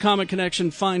 Volt's Comic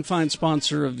Connection, fine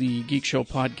sponsor of the Geek Show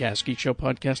podcast,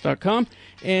 geekshowpodcast.com.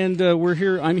 And we're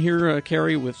here. I'm here,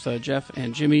 Carrie, with Jeff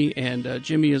and Jimmy. And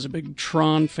Jimmy is a big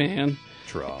Tron fan.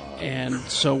 And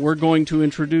so we're going to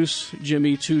introduce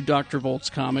Jimmy to Dr. Volt's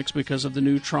Comics because of the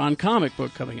new Tron comic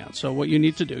book coming out. So what you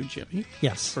need to do, Jimmy,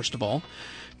 Yes. first of all,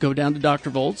 go down to Dr.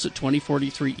 Volt's at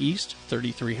 2043 East,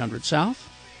 3300 South.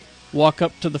 Walk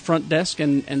up to the front desk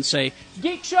and say,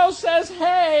 Geek Show says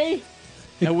hey!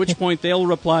 At which point they'll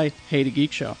reply, hey to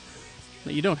Geek Show.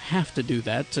 Now, you don't have to do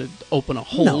that to open a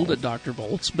hold at Dr.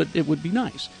 Volt's, but it would be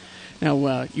nice.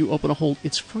 Now, you open a hold,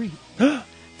 it's free.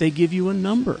 They give you a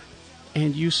number.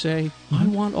 And you say, I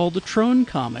want all the Tron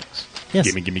comics.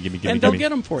 Yes. Gimme. And they'll get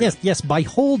them for you. Yes. By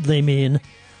hold, they mean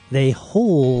they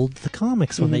hold the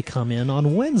comics when they come in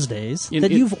on Wednesdays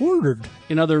that you've ordered.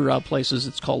 In other places,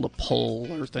 it's called a pull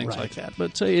or things like that.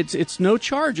 But it's no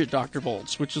charge at Dr.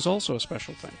 Volt's, which is also a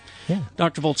special thing. Yeah.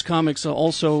 Dr. Volt's Comics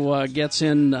also gets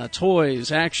in toys,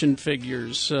 action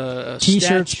figures,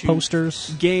 T-shirts, statues,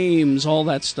 posters, games, all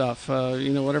that stuff.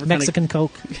 Whatever Mexican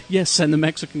Coke. Yes, and the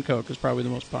Mexican Coke is probably the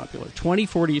most popular.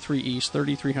 2043 East,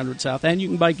 3300 South. And you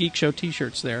can buy Geek Show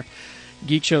T-shirts there.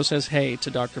 Geek Show says hey to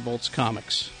Dr. Volt's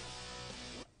Comics.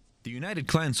 The United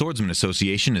Clan Swordsmen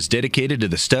Association is dedicated to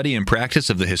the study and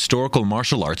practice of the historical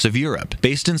martial arts of Europe.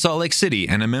 Based in Salt Lake City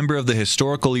and a member of the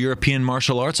Historical European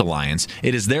Martial Arts Alliance,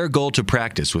 it is their goal to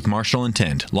practice with martial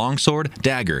intent, longsword,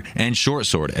 dagger, and short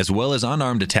sword, as well as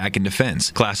unarmed attack and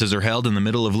defense. Classes are held in the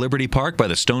middle of Liberty Park by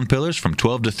the Stone Pillars from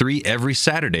 12 to 3 every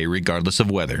Saturday, regardless of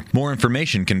weather. More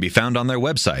information can be found on their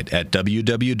website at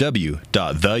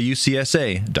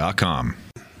www.theucsa.com.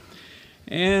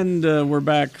 And we're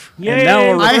back. Yay! And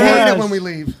now I hate it when we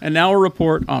leave. And now a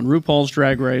report on RuPaul's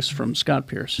Drag Race from Scott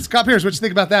Pierce. Scott Pierce, what you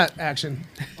think about that action?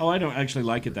 Oh, I don't actually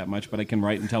like it that much, but I can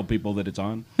write and tell people that it's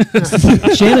on.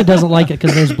 Shannon doesn't like it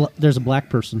because there's a black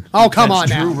person. Oh, come on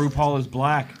That's now. true. RuPaul is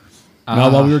black. No,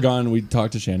 while we were gone, we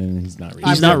talked to Shannon, and he's not racist.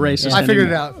 He's not racist. I figured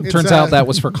it anymore. out. Turns out that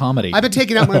was for comedy. I've been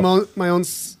taking out my own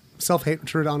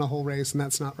self-hatred on a whole race, and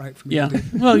that's not right for me. Yeah. to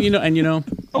do.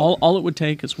 Well, all it would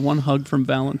take is one hug from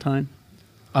Valentine.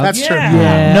 That's true.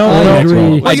 Yeah, No, I no,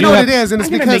 agree. Well, you know what it is, and it's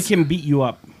I'm gonna because make him beat you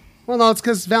up. well, no, it's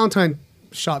because Valentine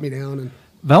shot me down, and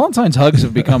Valentine's hugs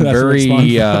have become That's very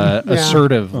responsible.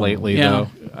 assertive lately, Yeah.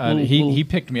 though. He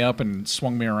picked me up and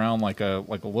swung me around like a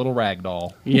little rag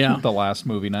doll. Yeah. The last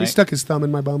movie he night. stuck his thumb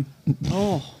in my bum.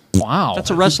 Oh, Wow. that's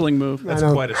a wrestling move. That's I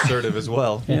know. quite assertive as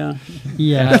well. Yeah.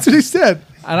 Yeah. That's what he said.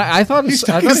 And I thought He I stuck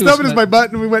thought his he was thumb in my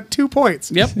butt, and we went 2 points.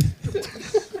 Yep.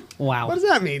 Wow. What does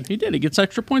that mean? He did. He gets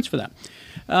extra points for that.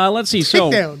 Let's see.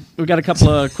 So Takedown. we've got a couple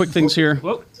of quick things here.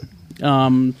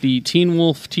 The Teen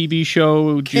Wolf TV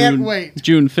show Can't June wait.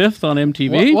 June 5th on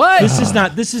MTV. What? This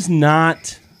is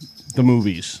not the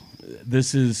movies.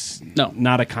 This is No.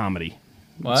 not a comedy.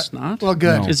 What? It's not. Well,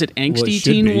 good. No. Is it angsty Well, it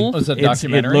should Teen be. Wolf? Was it a It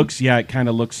documentary? it kind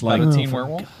of looks like about a teen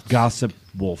werewolf? Gossip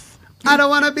Wolf. I don't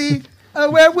want to be a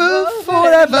werewolf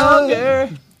forever.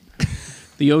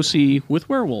 The OC with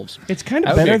werewolves. It's kind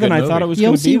That of would be better a than good I thought movie. it was The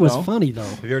going to be. OC was though. funny though.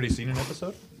 Have you already seen an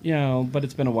episode? Yeah, but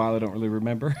it's been a while. I don't really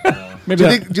remember. Maybe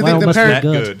Do you think Well, the it must be parent?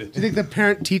 good. Do you think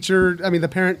the the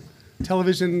parent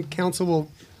television council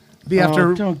will be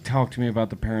after? Don't talk to me about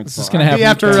the parents. This is going to have Be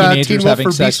after, teenagers Teen Wolf having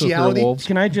for sex with bestiality? werewolves.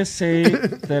 Can I just say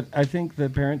that I think the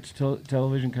parent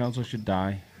television council should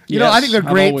die? You know, I Yes, think they're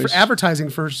I've great always- for advertising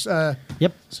for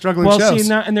Yep. struggling Well, shows. see,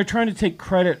 now, and they're trying to take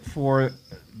credit for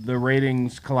the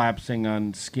ratings collapsing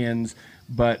on Skins,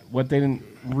 but what they didn't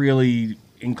really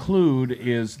include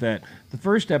is that the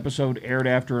first episode aired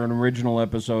after an original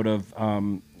episode of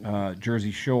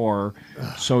Jersey Shore,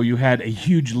 so you had a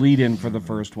huge lead-in for the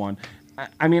first one.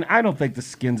 I mean, I don't think the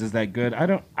Skins is that good.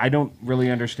 I don't really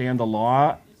understand the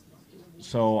law,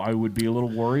 so I would be a little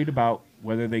worried about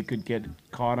whether they could get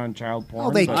caught on child porn.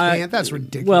 Oh, they but- can't. That's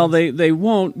ridiculous. Well, they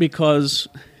won't because,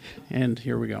 and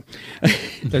here we go.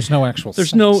 There's no actual There's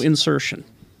sex. no insertion.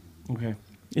 Okay.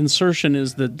 Insertion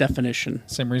is the definition.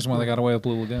 Same reason why they got away with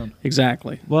Blue Lagoon.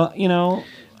 Exactly. Well, you know,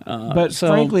 but so-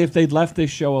 frankly, if they'd left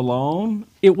this show alone,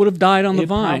 It would have died on the it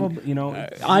vine. probably, you know,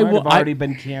 it I might will- have already I-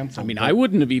 been canceled. I mean, but- I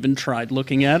wouldn't have even tried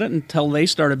looking at it until they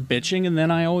started bitching, and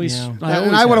then I always, Yeah.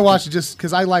 and I would have watched it just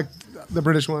because I like the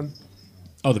British one.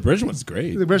 Oh, the British one's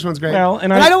great. The British one's great. Well,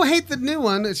 and I I- don't hate the new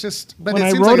one. It's just, but when it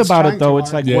I seems wrote like about trying it, though, too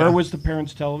it's hard. like, Yeah. where was the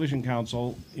Parents Television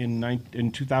Council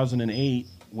in 2008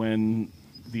 when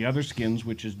the other Skins,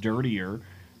 which is dirtier,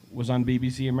 was on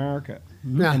BBC America?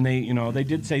 Yeah. And they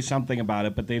did say something about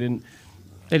it, but they didn't.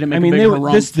 They didn't make I mean, a big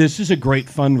harumph. this is a great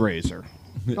fundraiser.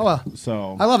 Oh well,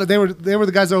 So I love it. They were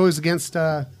the guys always against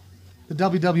the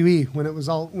WWE when it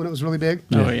was really big.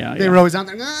 Oh, yeah, They yeah. were always out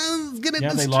there. Oh, it's gonna Yeah,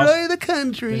 they destroy lost- the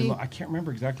country. I can't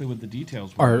remember exactly what the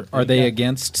details were. Are they got-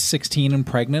 against 16 and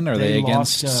pregnant? Are They they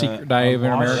against lost, Secret Diary of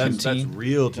an lost- American That's Teen?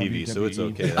 real TV, so it's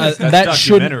okay. Uh, That's that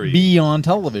shouldn't documentary. be on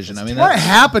television. I mean, What that's,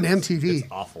 happened to MTV?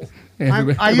 Awful.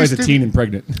 Everybody- I Everybody's used a to- teen and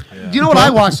pregnant. Do you know what I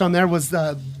watched on there was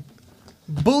the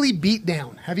Bully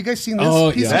Beatdown. Have you guys seen this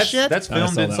Oh, piece yeah. of That's, shit? that's I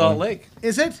filmed saw in that Salt one. Lake.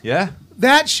 Is it? Yeah.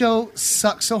 That show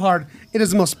sucks so hard. It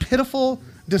is the most pitiful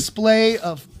display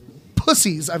of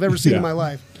pussies I've ever seen in Yeah. my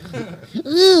life.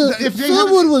 If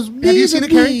someone was have you seen it,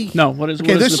 Carrie? No, what is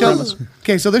Okay, what is this the show. premise?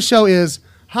 Okay, so this show is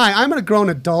hi. I'm a grown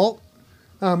adult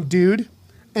dude,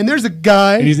 and there's a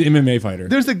guy. And he's an MMA fighter.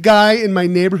 There's a guy in my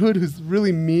neighborhood who's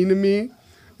really mean to me,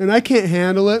 and I can't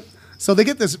handle it. So they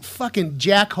get this fucking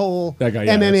jackhole That guy,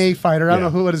 yeah, MMA that's- fighter. I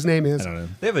don't yeah. know what his name is. I don't know.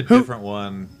 They have a different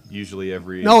one usually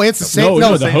every. No, it's the same. No,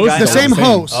 No, the host the is same the same.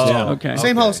 host. Oh, Yeah. Okay.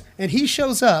 Same host, and he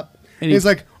shows up, and And he's he-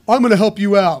 like, "I'm going to help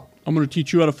you out." I'm going to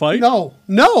teach you how to fight. No,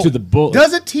 To the bully.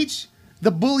 Doesn't teach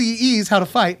the bullies how to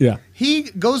fight. Yeah. He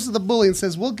goes to the bully and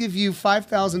says, "We'll give you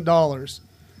 $5,000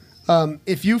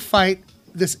 if you fight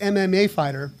this MMA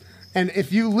fighter, and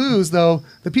if you lose, though,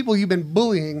 the people you've been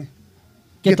bullying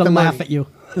Get to the laugh money." at you.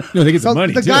 No, they get So the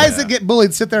money the too. guys that get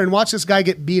bullied sit there and watch this guy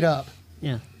get beat up.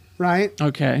 Yeah. right?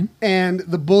 Okay. And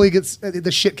the bully gets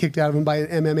the shit kicked out of him by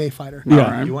an MMA fighter.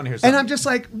 Yeah. You want to hear something? And I'm just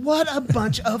like, what a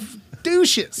bunch of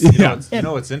douches. You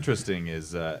know what's interesting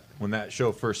is when that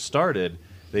show first started,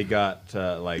 they got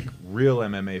like real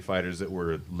MMA fighters that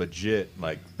were legit,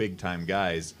 like big time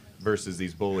guys versus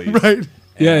these bullies. Right.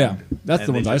 Yeah. That's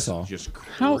the they ones I just- saw. Just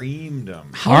creamed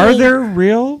them. Are there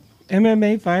real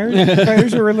MMA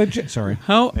fighters who are legit? Sorry.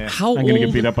 How I'm going to get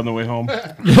old? beat up on the way home.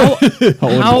 How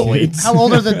How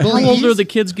old are the bullies? How old are the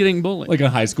kids getting bullied? Like in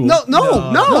high school. No,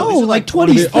 like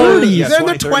 20s, 30s. Yeah, They're in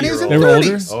their 20, 20s and 30-year-olds. They were older?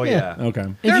 30s. Oh yeah.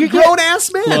 Okay. They're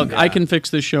grown-ass men. Look, I can fix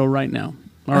this show right now.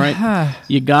 All right,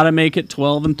 you got to make it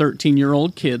 12 and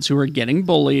 13-year-old kids who are getting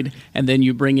bullied, and then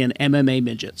you bring in MMA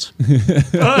midgets.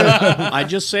 I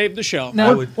just saved the show.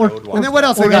 I would watch And then what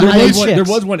else? They Or got there There was was, one- one, there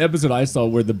was one episode I saw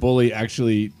where the bully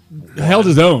actually held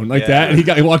his own like that, and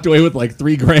he walked away with like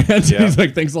 $3,000. Yeah. He's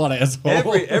like, "Thanks a lot, asshole."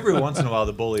 Every once in a while,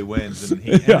 the bully wins, and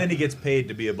then he gets paid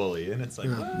to be a bully, and it's like,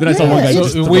 Then I saw one guy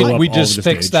just So throw we up all just over the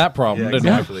fixed stage. that problem, yeah, didn't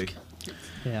we? exactly.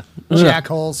 Yeah.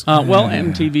 jackholes. Well,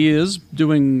 MTV is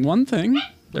doing one thing.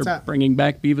 They're that? bringing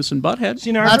back Beavis and Butthead.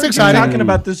 See, now, I That's heard you exciting. talking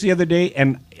about this the other day,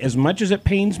 and as much as it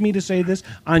pains me to say this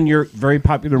on your very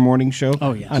popular morning show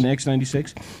Oh, yes. on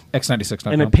X96,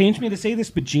 X96.com. and it pains me to say this,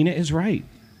 but Gina is right.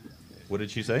 What did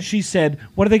she say? She said,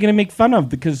 "What are they going to make fun of?"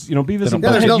 Because Beavis and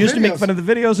Yeah, there's Butthead no used to make videos. fun of the videos,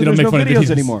 They and don't there's make no fun of videos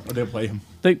videos anymore. Or they'll play him.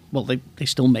 They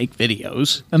still make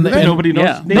videos. And nobody knows.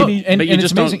 Yeah. Maybe, and but you it's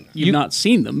just amazing. don't. You've You- not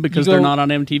seen them because you they're go- not on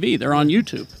MTV. They're on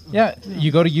YouTube. Yeah,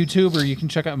 you go to YouTube or you can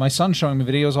check out. My son's showing me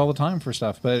videos all the time for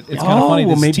stuff, but it's kind Oh, of funny.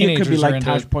 well, These maybe it teenagers could be like are into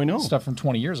Taj.0. stuff from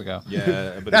 20 years ago.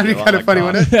 Yeah, but That'd be kind of funny,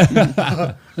 wouldn't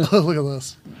it? Look at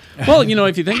this. Well,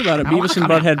 if you think about it, Beavis and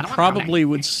Butthead probably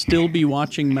would still be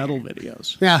watching metal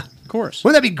videos. Yeah. Of course.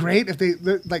 Wouldn't that be great if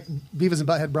like Beavis and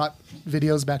Butthead brought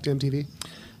videos back to MTV?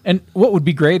 And what would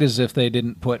be great is if they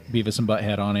didn't put Beavis and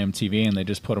Butthead on MTV and they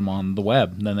just put them on the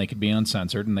web. And then they could be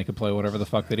uncensored and they could play whatever the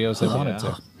fuck videos they wanted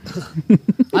to.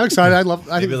 I'm excited. I think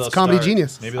Maybe it's they'll comedy start,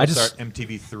 genius. Maybe I they'll just- start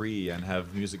MTV3 and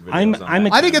have music videos I'm on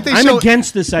that. I think if they I'm show-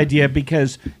 against this idea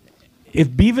because if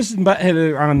Beavis and Butthead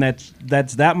are on,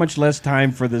 that's that much less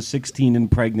time for the 16 and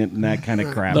pregnant and that kind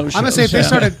of crap. Those I'm gonna say shows,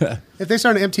 if they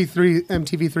started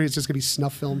MTV3, it's just gonna be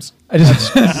snuff films, I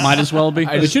just, might as well be.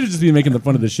 They should have just been making the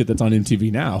fun of the shit that's on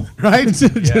MTV now. right?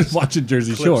 Just watching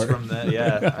Jersey Clips Shore. from that,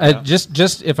 yeah.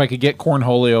 just if I could get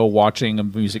Cornholio watching a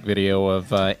music video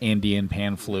of Andean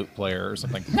pan flute player or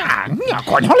something.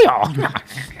 Cornholio.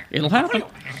 It'll happen.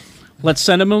 Let's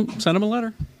send him a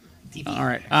letter. All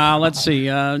right. Let's see.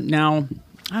 Now,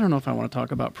 I don't know if I want to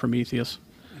talk about Prometheus.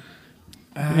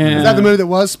 Is that the movie that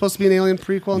was supposed to be an Alien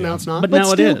prequel? Now it's not. But But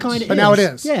now it still is. kind of But now it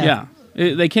is. Yeah. Yeah.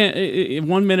 They can't.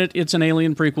 1 minute it's an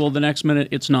Alien prequel. The next minute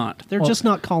it's not. They're just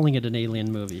not calling it an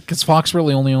Alien movie. Because Fox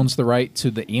really only owns the right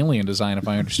to the alien design, if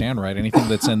I understand right. Anything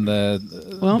that's in the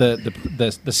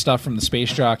stuff from the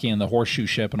space jockey and the horseshoe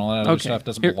ship and all that other stuff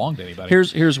doesn't belong to anybody.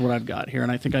 Here's what I've got here,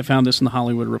 and I think I found this in the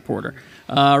Hollywood Reporter.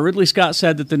 Ridley Scott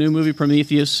said that the new movie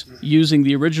Prometheus, using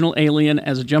the original Alien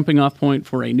as a jumping-off point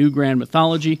for a new grand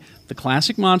mythology, the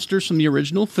classic monsters from the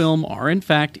original film are in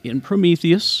fact in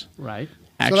Prometheus. Right.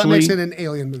 So Actually, that makes it an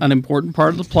Alien movie. an important part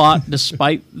of the plot,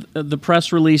 despite the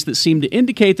press release that seemed to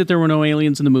indicate that there were no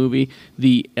aliens in the movie.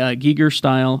 The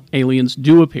Giger-style aliens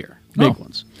do appear, big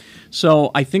ones. So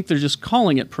I think they're just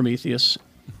calling it Prometheus,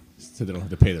 So they don't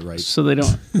have to pay the rights. so they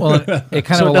don't. Well, it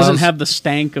kind So of it doesn't have the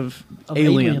stank of alien,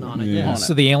 alien on it, yeah. on it.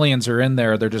 So the aliens are in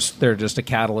there. They're just a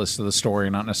catalyst to the story,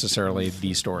 not necessarily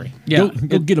the story. Yeah,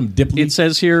 Go get them, Dipley. it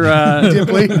says here.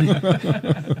 Dipley.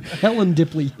 Helen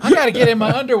Dipley. I gotta get in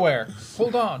my underwear.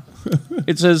 Hold on.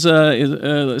 It says,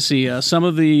 let's see, some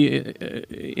of the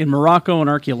in Morocco, an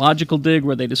archaeological dig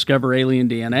where they discover alien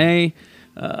DNA.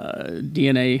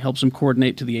 DNA helps them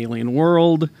coordinate to the alien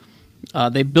world.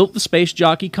 They built the space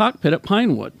jockey cockpit at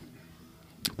Pinewood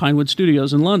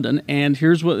Studios in London. And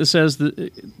here's what it says: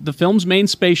 the film's main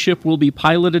spaceship will be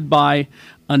piloted by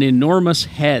an enormous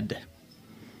head.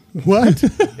 What?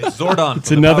 It's Zordon It's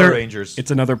from the another. Power Rangers. It's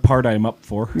another part I'm up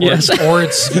for. Yes. Or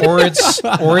it's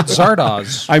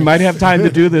Zardoz. I might have time to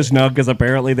do this now because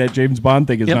apparently that James Bond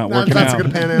thing is Yep. not No, working that's out.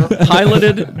 going to pan out.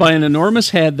 Piloted by an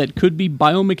enormous head that could be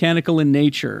biomechanical in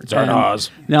nature. Zardoz.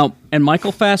 And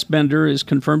Michael Fassbender is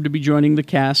confirmed to be joining the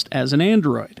cast as an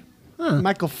android.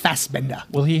 Michael Fassbender.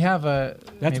 Will he have a?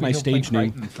 That's maybe my he'll play stage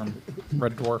name. Crichton from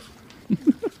Red Dwarf.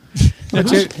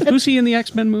 Who's he in the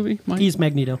X-Men movie, Mike? He's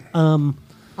Magneto.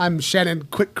 I'm Shannon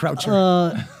Quick Croucher.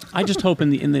 I just hope in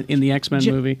the X-Men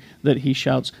movie that he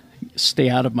shouts, "Stay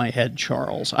out of my head,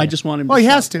 Charles." I just want him. well, to he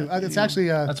shout. has to. It's actually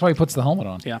That's why he puts the helmet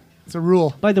on. Yeah. it's a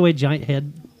rule. By the way, giant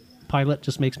head pilot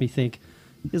just makes me think,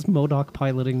 Is MODOK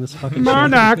piloting this fucking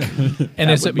Monarch. And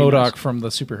is it MODOK from the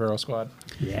Superhero Squad?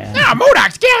 Yeah. Ah,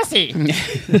 MODOK's gassy!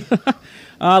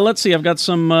 Let's see. I've got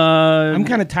some. I'm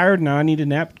kind of tired now. I need a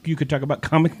nap. You could talk about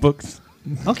comic books.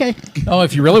 Okay. Oh,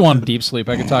 if you really want deep sleep,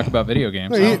 I could talk about video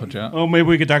games. I'll put you out. Oh, maybe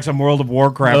we could talk some World of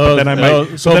Warcraft, but then I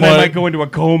might, I might go into a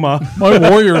coma. My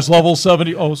warrior's level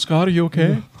 70. Oh, Scott, are you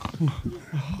okay?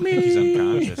 He's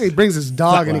unconscious. He brings his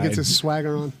dog and he gets his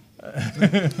swagger on.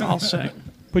 I'll say.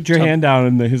 Put your hand down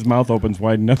and his mouth opens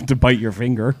wide enough to bite your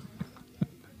finger.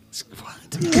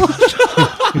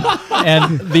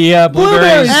 And the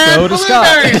blueberries go to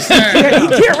Scott. He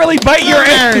can't really bite your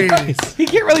ankle. He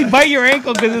can't really bite your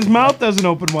ankle because his mouth doesn't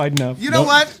open wide enough. You know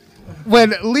what?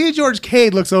 When Lee George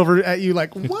Cade looks over at you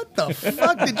like, what the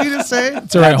fuck did you just say?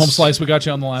 It's all right, Home Slice. We got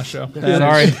you on the last show.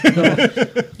 Sorry.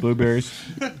 Blueberries.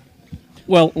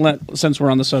 Well, since we're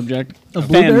on the subject Of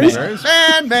fan blueberries? mail.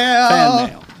 Fan mail. Fan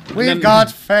mail. We've then- got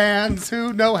fans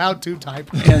who know how to type.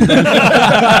 And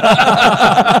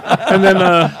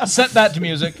then Set that to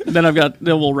music. then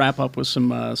we'll wrap up with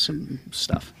some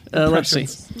stuff. Let's see.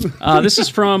 This is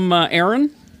from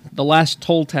Aaron, the last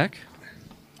Toltec.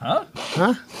 Huh?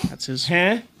 That's his Huh?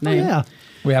 name. Oh, yeah.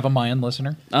 We have a Mayan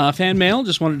listener. Fan mail.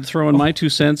 Just wanted to throw in my 2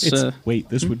 cents. Wait,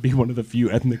 this would be one of the few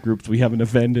ethnic groups we haven't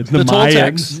offended. The, The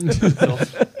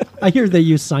Mayans. I hear they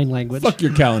use sign language. Fuck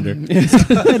your calendar.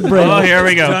 Oh, here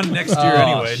we go. Done next year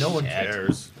anyway. No one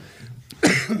cares.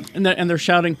 And they're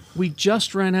shouting, "We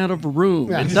just ran out of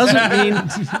room." Yeah. It doesn't mean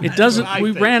it doesn't.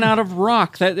 We ran out of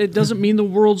rock. That it doesn't mean the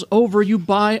world's over. You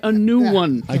buy a new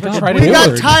one. I got tried bored. to We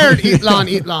got tired,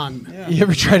 Eatlon. You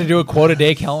ever try to do a quote a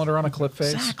day calendar on a clip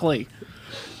face? Exactly.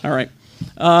 All right.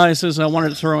 It says I wanted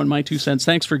to throw in my 2 cents.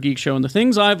 Thanks for Geek Show and the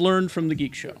things I've learned from the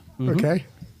Geek Show. Okay.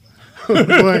 Oh,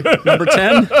 boy. Number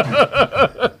 10.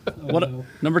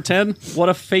 Number 10. What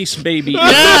a face baby.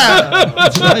 Yeah.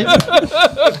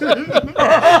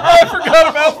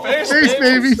 Face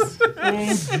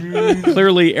babies.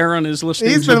 Clearly, Aaron is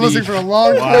listening. He's to been the, listening for a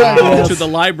long time. to the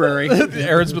library.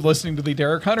 Aaron's been listening to the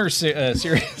Derek Hunter series.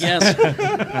 Yes.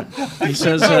 He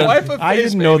says I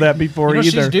didn't know that before You know, either.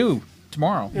 she's due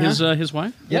tomorrow. his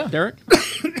wife. Yeah. Derek.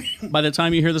 By the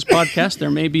time you hear this podcast,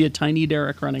 there may be a tiny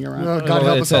Derek running around. Oh, God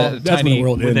help us it's all. a That's when tiny the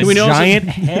world ends. Do we know it's a- Giant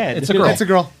head. It's a girl. It's a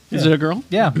girl. Is it a girl?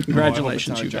 Yeah.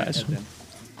 Congratulations, you guys.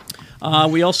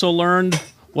 We also learned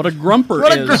what a grumper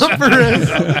What a is. grumper is.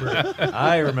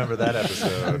 I remember that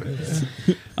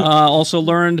episode. Also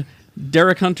learned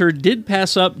Derek Hunter did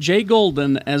pass up Jay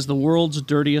Golden as the world's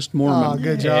dirtiest Mormon. Oh,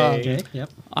 good job. Okay. Yep.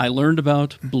 I learned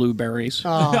about blueberries,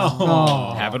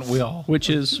 Haven't we all? which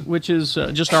is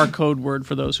just our code word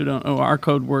for those who don't know. Our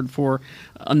code word for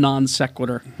a non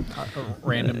sequitur.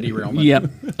 Random derailment. Yep.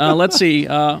 Let's see.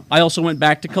 I also went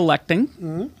back to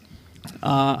collecting.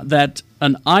 That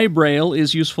an eye braille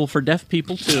is useful for deaf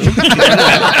people too.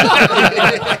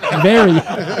 Very.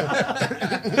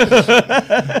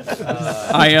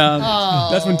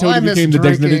 That's when I Tony miss became the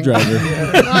designated drinking.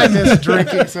 driver. I miss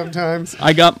drinking sometimes.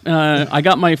 I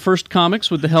got my first comics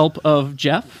with the help of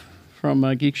Jeff from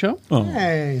Geek Show.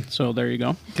 Hey. So there you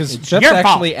go. Because Jeff's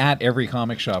actually at every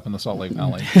comic shop in the Salt Lake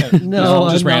Valley. No,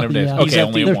 just I'm random not, days. yeah. Okay, He's at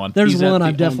only the- one. There's He's at one the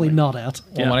I'm definitely only. not at.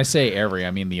 Well, when I say every,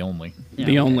 I mean the only.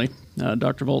 The only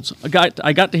Dr. Volts. I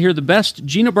got to hear the best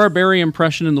Gina Barberi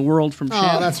impression in the world from Oh,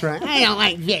 Shannon. that's right. I don't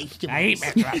like vegetables.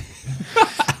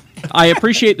 I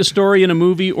appreciate the story in a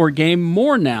movie or game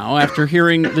more now after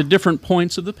hearing the different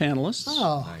points of the panelists.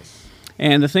 Oh.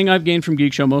 And the thing I've gained from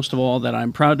Geek Show most of all, that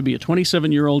I'm proud to be a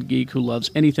 27-year-old geek who loves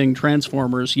anything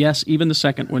Transformers, yes, even the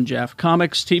second one, Jeff,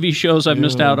 comics, TV shows I've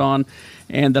missed out on,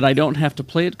 and that I don't have to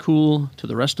play it cool to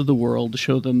the rest of the world to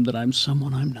show them that I'm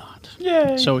someone I'm not.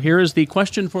 Yay. So here is the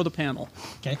question for the panel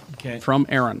Okay. from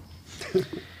Aaron.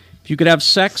 If you could have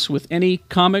sex with any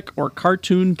comic or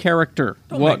cartoon character,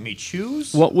 Don't make me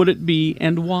choose. what would it be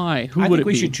and why? Who I would think it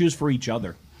we be? should choose for each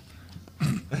other. I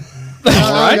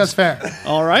think that's fair.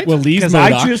 All right. Well, Lee's Because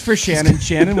I MODOK. choose for Shannon.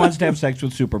 Shannon wants to have sex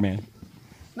with Superman.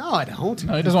 No, I don't.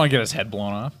 No, he doesn't want to get his head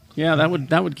blown off. Yeah, that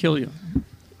would kill you.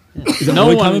 Is it No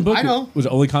only one- comic book? I know. Was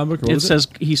it only comic book? Or It was says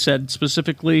he said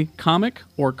specifically comic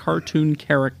or cartoon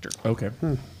character. Okay.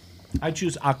 I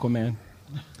choose Aquaman.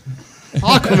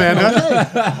 Aquaman,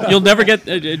 huh? You'll never get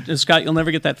Scott. You'll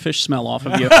never get that fish smell off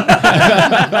of you. Do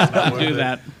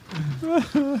that.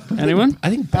 Anyone? I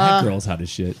think Batgirl's hot as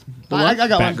shit. I got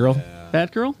one. Batgirl?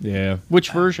 Batgirl? Yeah.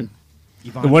 Which version?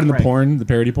 The one in the porn, the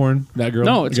parody porn? That girl?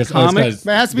 No, it's I guess- comic. it's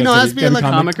But it has to be- gotta no, it has to be gotta like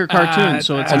Comic or cartoon?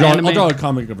 So it's I'll an, draw, I'll draw anime, a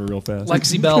comic of it real fast.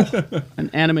 Lexi Bell. an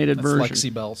animated That's version.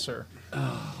 Lexi Bell, sir.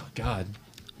 God.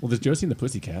 Well, there's Josie and the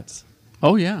Pussycats.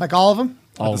 Oh yeah. Like all of them?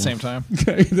 At the same time.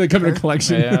 They come in a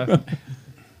collection. Yeah.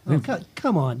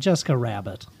 Come on, Jessica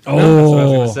Rabbit. That's what I was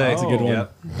Oh, gonna say. that's a good one.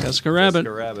 Yep. Jessica Rabbit.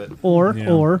 Jessica Rabbit.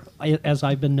 Or, as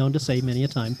I've been known to say many a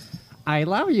time, I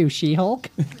love you, She-Hulk.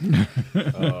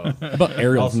 How about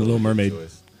Ariel from The Little Mermaid?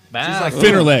 Choice. She's like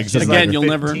Fin her legs. That's Again, like- you'll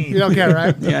never. You don't care,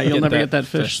 right? Yeah, you'll never that get that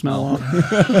fish fish smell off.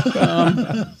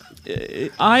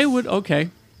 I would. Okay.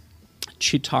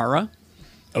 Chitara.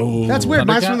 Oh, That's weird.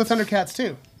 Mine's Thundercat? from the Thundercats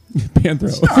too. Panthro.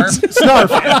 Snarf.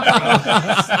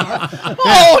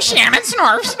 Oh, Shannon,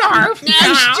 snarf, snarf.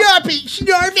 Stop it,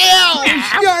 Snarfell!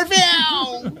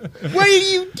 Snarfell! Why are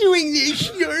you doing this,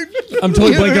 Snarf? I'm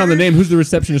totally blanking on the name. Who's the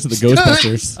receptionist of the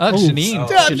Ghostbusters? Janine.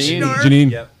 Stop, Janine. Snarf!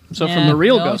 Janine. Yep. So from the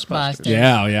real Ghostbusters.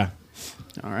 Yeah, yeah.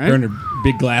 All Her and right. her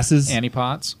big glasses. Annie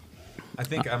Potts. I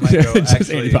think I might go. Just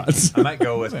Actually, Annie Potts. I might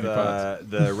go with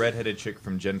the redheaded chick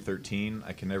from Gen 13.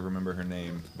 I can never remember her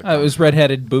name. It was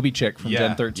redheaded booby chick from yeah,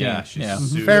 Gen 13. Yeah,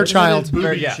 she's super- Fairchild.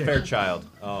 Fairchild.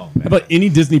 Oh, man. How about any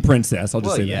Disney princess? I'll just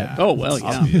Well, say yeah. that. Oh well,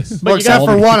 yeah. Obvious. Well, except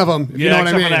for one of them. You know what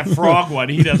I mean? except for that frog one.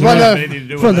 He doesn't Well, have the- anything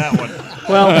to do with that one.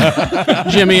 Well,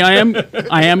 Jimmy, I am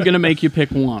going to make you pick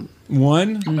one.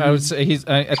 One? I would say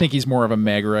I think he's more of a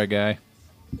Megra guy.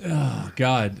 Oh,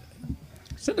 God.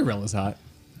 Cinderella's hot.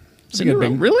 Cinderella, I'd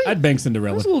bang- really? I'd bang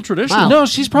Cinderella. That's a little traditional. No,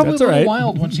 she's probably That's a little all right.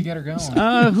 wild once you get her going.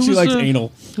 Who She was likes the,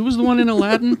 anal. Who was the one in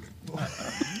Aladdin?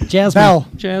 Jasmine. Belle.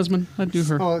 Jasmine. I'd do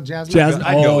her. Oh, Jasmine. Jasmine.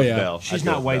 I'd go Oh, with yeah. Belle. She's I'd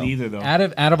go not with white Belle. either, though.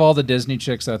 Out of all the Disney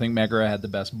chicks, I think Megra had the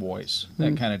best voice.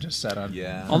 That kind of just set on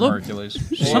Yeah. from Although- Hercules. Or,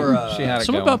 she had it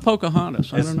Something going. about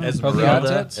Pocahontas. I don't know.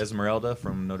 Pocahontas? Esmeralda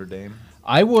from Notre Dame.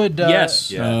 I would.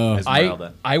 Yes. Yeah,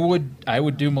 Esmeralda. I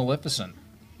would do Maleficent,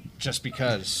 just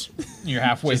because you're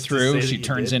halfway Just to through, say that she you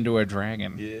turns did? into a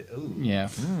dragon. Yeah. Ooh. Yeah.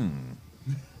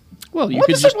 Well, you could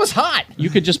Maleficent just was hot. you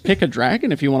could just pick a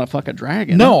dragon if you want to fuck a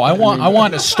dragon. No, I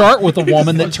want to start with a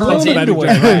woman that turns Well, into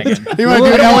a dragon. You want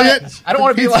to do Elliot? I don't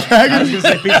want to be like. I was going to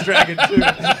say Pete's Dragon, too.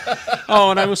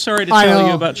 Oh, and I was sorry to I tell know.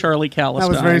 you about Charlie Callis. That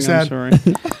was dying. very sad. I'm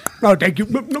sorry. Oh, thank you.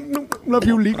 No, no, no. Love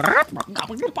you, Lee. Did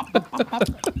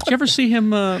you ever see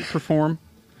him perform?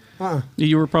 Uh-uh.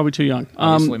 You were probably too young.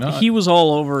 Obviously not. He was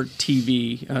all over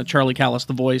TV. Charlie Callis,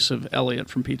 the voice of Elliot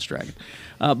from Pete's Dragon,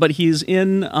 but he's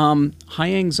in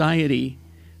High Anxiety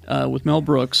with Mel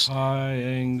Brooks, High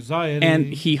anxiety. and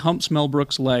he humps Mel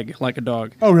Brooks' leg like a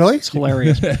dog. Oh, really? It's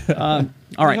hilarious. All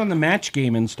He's right. on the match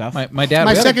game and stuff. My dad.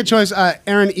 My we had second choice,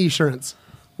 Aaron Esurance.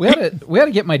 We had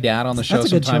to get my dad on the show That's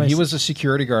a good sometime. He choice. was a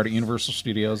security guard at Universal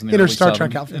Studios in the In her early Star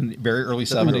Trek 70s outfit. in the very early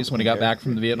 70s when he got back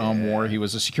from the Vietnam War. He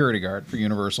was a security guard for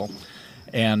Universal.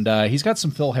 And he's got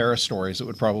some Phil Harris stories that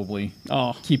would probably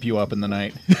keep you up in the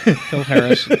night. Phil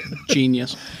Harris,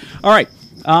 genius. All right.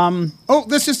 Oh,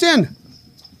 this just in.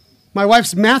 My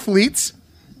wife's mathletes.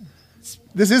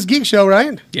 This is Geek Show,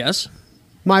 right? Yes.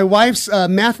 My wife's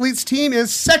mathletes team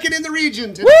is second in the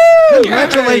region today.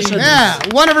 Congratulations. Yeah,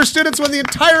 one of her students won the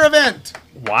entire event,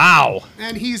 Wow.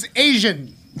 and he's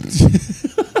Asian.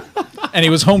 And he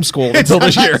was homeschooled until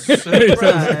this year.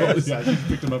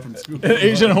 Picked him up from school. An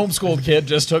Asian homeschooled kid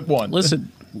just took one.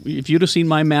 Listen, if you'd have seen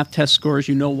my math test scores,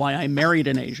 you know why I married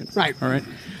an Asian. Right. All right.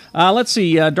 Let's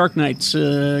see. Dark Knights.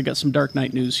 Got some Dark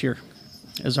Knight news here.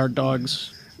 As our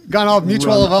dogs Gone all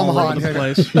Mutual of run all Omaha. over the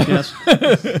place. Yes.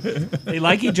 They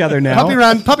like each other now. Puppy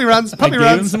runs, puppy runs, I puppy gave him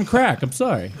runs. some crack. I'm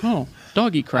sorry. Oh,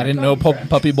 doggy crap. I didn't know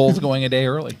Puppy Bowl's going a day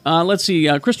early. Let's see.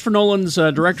 Christopher Nolan's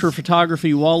director of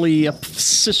photography, Wally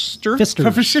Pfister,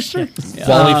 Puppy sister.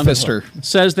 Wally Pfister.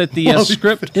 says that the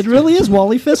script. It really is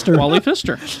Wally Pfister. Wally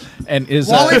Pfister. And is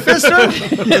Wally Pfister.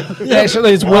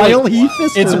 actually it's While Willie. he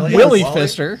Pfister. It's Willie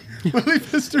Pfister. Willie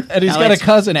Pfister. And he's got a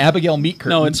cousin, Abigail Meatcurtain.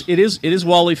 No, it is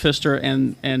Wally Pfister,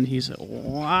 and he's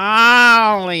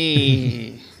Wally.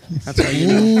 That's how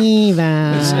you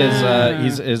know.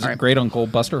 His great uncle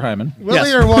Buster Hyman. Willie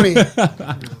Yes. or Wonnie?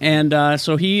 And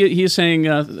so he is saying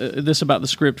this about the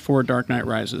script for Dark Knight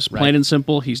Rises. Plain and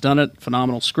simple, he's done it.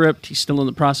 Phenomenal script. He's still in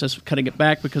the process of cutting it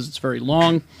back because it's very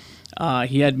long.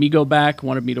 He had me go back,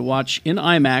 wanted me to watch in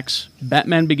IMAX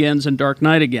Batman Begins and Dark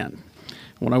Knight again.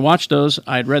 When I watched those,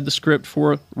 I had read the script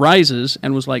for Rises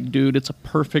and was like, dude, it's a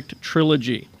perfect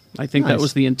trilogy. I think that Nice.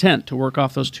 was the intent, to work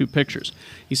off those two pictures.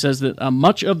 He says that as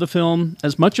much of the film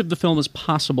as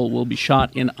possible will be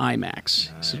shot in IMAX.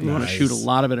 He says we want to shoot a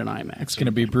lot of it in IMAX. It's going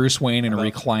to be Bruce Wayne in a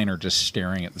recliner just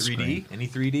staring at the 3D? screen. Any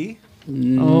 3D?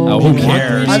 Oh, who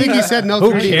cares? I think he said no.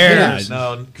 Who 3D. cares?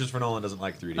 No, Christopher Nolan doesn't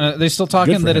like 3D. They still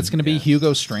talking Good for that him. it's going to be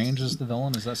Hugo Strange as the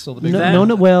villain? Is that still the big No,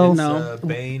 well, It's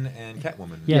Bane and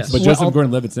Catwoman. yes. But Well, Joseph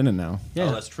Gordon-Levitt's in it now. yeah.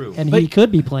 Oh, that's true. And he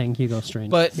could be playing Hugo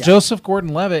Strange. But Joseph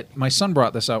Gordon-Levitt, my son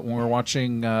brought this up when we were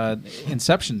watching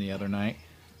Inception the other night,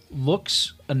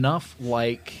 looks enough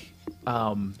like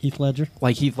Heath Ledger.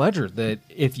 like Heath Ledger, that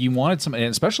if you wanted some, and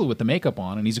especially with the makeup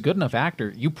on, and he's a good enough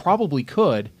actor, you probably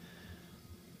could.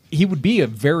 He would be a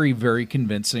very, very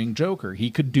convincing Joker. He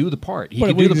could do the part. He But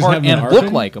could we do the just part have and an look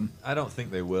arc? like him. I don't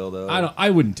think they will though. I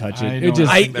wouldn't touch I it. don't- It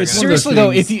just I it's one of those seriously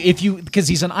though, things- if you because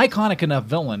he's an iconic enough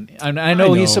villain, and I know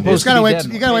know. he's You supposed You gotta to be wait.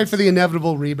 dead. You gotta wait for the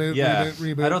inevitable reboot. Yeah,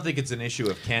 Reboot. I don't think it's an issue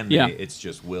of can they. Yeah. It's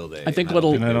just will they. I think And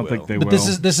little- And I don't think they But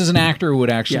will. this is an actor who would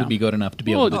actually Yeah. be good enough to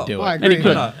be Well, able to do I it. agree. And he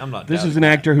could. I'm not This is doubting an that.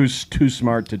 actor who's too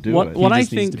smart to do it. What I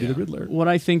just needs think to be the Riddler. what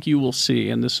I think you will see,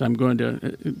 and this I'm going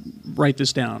to write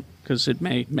this down because it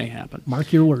may happen.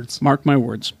 Mark your words. Mark my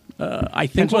words. I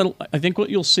think what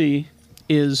you'll see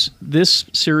is this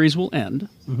series will end,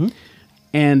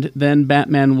 and then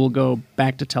Batman will go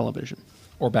back to television,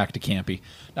 Or back to campy.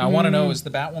 Now I want to know: is the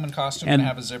Batwoman costume And- going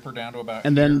to have a zipper down to about?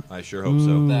 and then I sure hope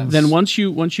so. then once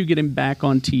you get him back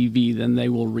on TV, then they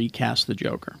will recast the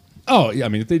Joker. Oh yeah, I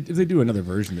mean if they do another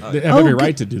version, they have every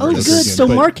right to do. Oh, the good. Joker again, So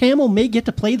but- Mark Hamill may get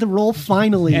to play the role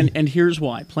finally. And here's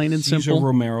why: plain and Caesar simple.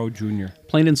 Romero Jr.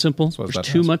 Plain and simple. what There's that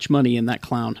too has. much money in that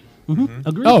clown.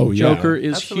 Agreed. Oh yeah, Joker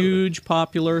is Absolutely. huge,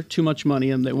 popular, too much money,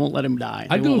 and they won't let him die.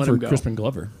 I'd They won't go let for him go. Crispin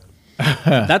Glover.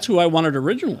 That's who I wanted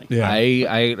originally. Yeah,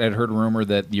 I had heard a rumor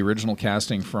that the original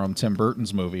casting from Tim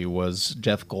Burton's movie was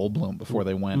Jeff Goldblum before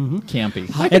they went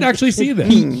campy. I could actually see that.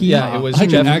 Yeah, it was I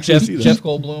can actually see that. Jeff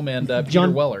Goldblum and Peter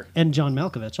John Weller. and John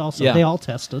Malkovich also. Yeah. They all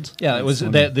tested. Yeah, it was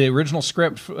the original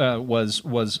script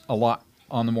was a lot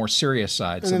on the more serious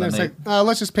side. And So then then it's they, like,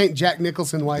 let's just paint Jack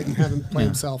Nicholson white and have him play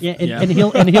himself. Yeah, and, Yeah.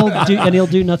 and he'll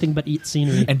do nothing but eat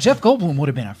scenery. and Jeff Goldblum would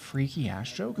have been a freaky ass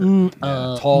Joker.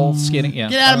 Tall, skinny. Yeah.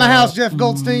 Get out of my house, Jeff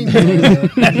Goldstein.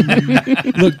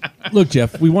 Look,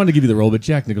 Jeff, we wanted to give you the role, but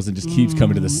Jack Nicholson just keeps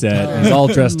coming to the set. He's all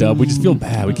dressed up. We just feel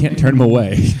bad. We can't turn him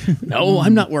away. No,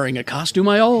 I'm not wearing a costume.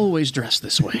 I always dress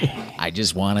this way. I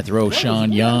just want to throw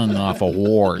Sean Young off a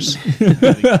horse.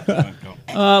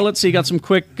 Let's see. Got some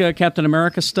quick Captain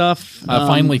America stuff. I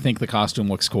finally think the costume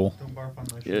looks cool.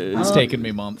 It's taken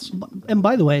me months. And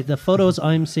by the way, the photos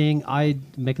I'm seeing, I'm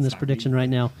making this prediction right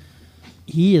now.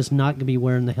 He is not going to be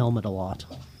wearing the helmet a lot.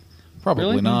 Probably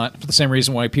Really? not. For the same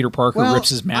reason why Peter Parker Well, rips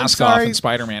his I'm mask off sorry. in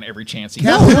Spider-Man every chance he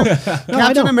Captain, gets.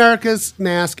 Captain America's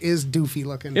mask is doofy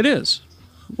looking. It is.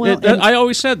 Well, and- I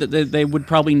always said that they would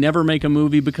probably never make a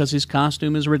movie because his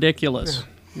costume is ridiculous.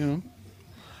 You know.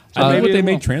 So I maybe think what they will.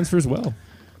 made transfers well.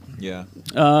 Yeah.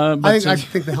 I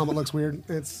think the helmet looks weird.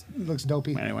 It looks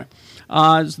dopey. Anyway,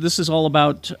 this is all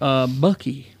about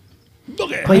Bucky.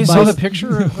 I Played saw by, the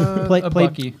picture of played-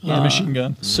 Bucky, the machine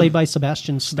gun. played by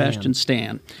Sebastian Stan. Sebastian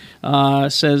Stan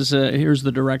says, here's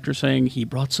the director saying he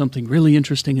brought something really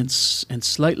interesting and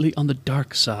slightly on the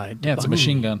dark side. to Yeah, it's a Bucky.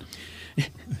 machine gun.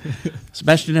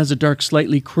 Sebastian has a dark,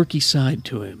 slightly quirky side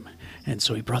to him, and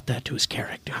so he brought that to his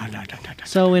character.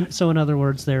 So in other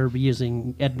words, they're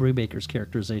using Ed Brubaker's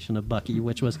characterization of Bucky,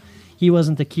 which was he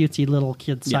wasn't the cutesy little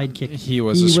kid sidekick. He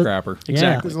was a scrapper. Yeah.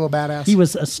 Exactly. He's a little badass. He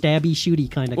was a stabby, shooty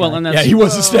kind of Well, guy. and that's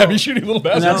was a stabby, shooty little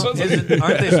bastard.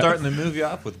 Aren't they starting the movie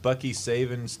off with Bucky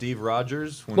saving Steve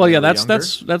Rogers? When well, they yeah, were that's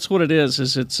younger? that's what it is.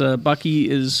 Is it's Bucky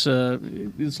is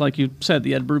it's like you said,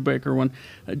 the Ed Brubaker one.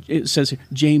 It says here,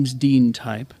 James Dean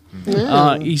type.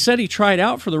 He said he tried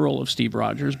out for the role of Steve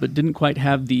Rogers, but didn't quite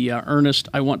have the earnest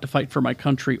 "I want to fight for my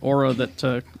country" aura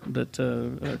that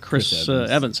Chris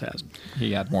Evans has.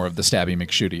 He had more of the stabby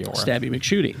McShooty aura. Stabby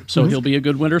McShooty. So he'll be a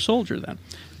good Winter Soldier then.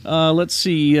 Let's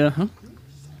see.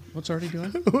 What's Artie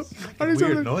doing?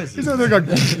 Weird noises. He's over there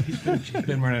going, He's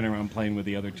been running around playing with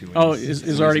the other two. Oh,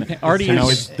 is Artie? Artie Now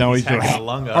is he's doing. Hacking a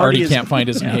lung up. Artie is- can't find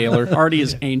his inhaler. Artie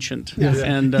is ancient,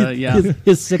 and yeah.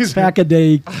 his 6-pack a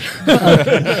day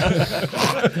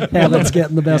habit's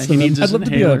getting the best he of him. needs I'd his love to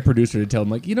be inhaler. a producer to tell him,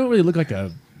 like, you don't really look like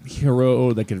a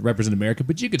hero that could represent America,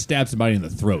 but you could stab somebody in the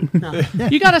throat.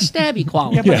 You got a stabby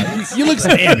quality. Yeah, you look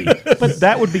stabby. But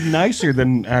that would be nicer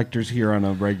than actors here on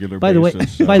a regular By the way,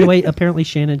 basis. so. apparently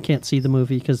Shannon can't see the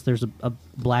movie because there's a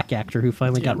black actor who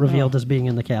finally got revealed as being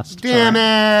in the cast. damn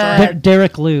it.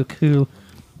 Derek Luke, who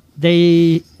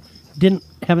they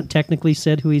haven't technically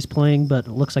said who he's playing, but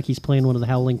it looks like he's playing one of the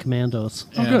Howling Commandos.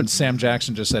 And Sam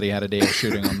Jackson just said he had a day of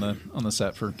shooting on the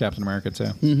set for Captain America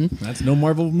too. That's no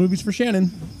Marvel movies for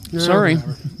Shannon. Sorry.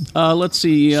 Let's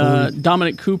see.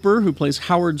 Dominic Cooper, who plays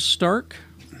Howard Stark,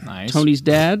 Nice. Tony's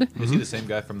dad. Is he the same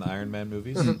guy from the Iron Man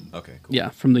movies? Okay, cool. Yeah,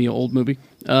 from the old movie.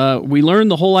 We learn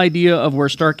the whole idea of where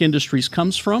Stark Industries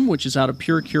comes from, which is out of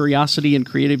pure curiosity and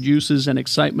creative juices and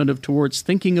excitement of towards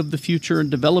thinking of the future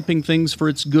and developing things for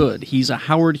its good. He's a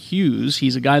Howard Hughes.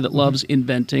 He's a guy that loves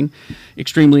inventing,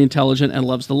 extremely intelligent, and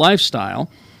loves the lifestyle.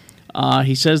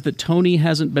 He says that Tony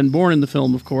hasn't been born in the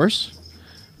film, of course.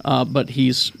 but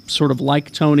he's sort of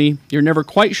like Tony. You're never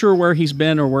quite sure where he's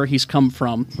been or where he's come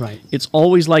from. Right. It's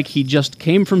always like he just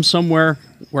came from somewhere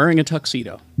wearing a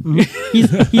tuxedo.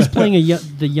 He's playing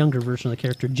the younger version of the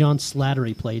character. John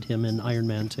Slattery played him in Iron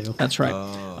Man 2. That's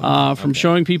right. From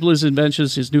showing people his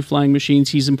inventions, his new flying machines.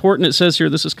 He's important. It says here,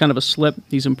 this is kind of a slip.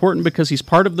 He's important because he's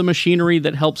part of the machinery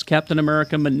that helps Captain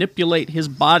America manipulate his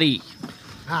body.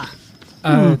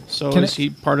 So is he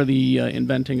part of the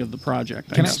inventing of the project?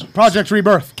 Project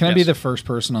Rebirth. Can I be the first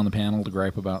person on the panel to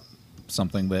gripe about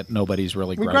something that nobody's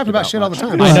really We griped gripe about shit all the much?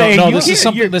 time. I Say, know, you- this is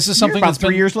something. This is something about that's 3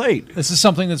 been, years late. This is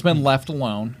something that's been left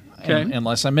alone. Okay.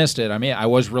 Unless I missed it. I mean, I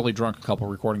was really drunk a couple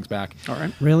recordings back. All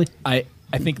right. Really? I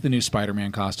think the new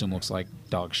Spider-Man costume looks like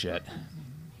dog shit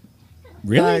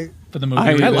Really? for the movie.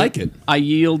 I reboot. like it. I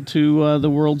yield to the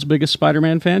world's biggest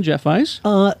Spider-Man fan, Jeff Ice.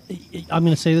 I'm going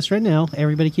to say this right now.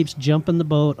 Everybody keeps jumping the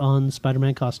boat on the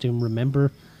Spider-Man costume.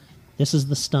 Remember, this is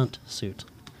the stunt suit.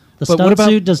 The But what stunt about-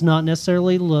 suit does not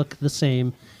necessarily look the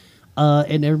same.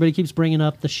 And everybody keeps bringing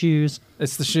up the shoes.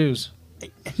 It's the shoes.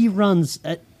 He runs.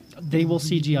 They will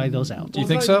CGI those out. Do you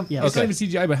think so? Yes. It's not even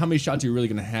CGI, but how many shots are you really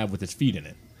going to have with his feet in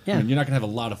it? Yeah. I mean, you're not going to have a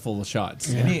lot of full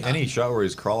shots. Any shot where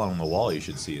he's crawling on the wall, you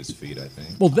should see his feet, I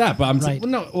think. Well, that, but I'm Right. saying, well,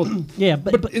 no, well, Yeah,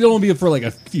 but, but it'll only be for like a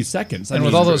few seconds. And I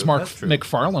with mean, all those true. Mark That's true.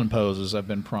 McFarlane poses I've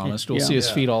been promised, we'll Yeah. see his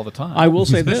feet all the time. I will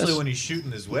say this. Especially when he's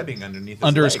shooting his webbing underneath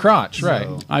Under his leg. crotch, right.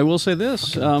 So- I will say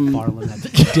this. Farland,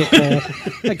 that dick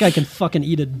hole. That guy can fucking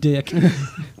eat a dick.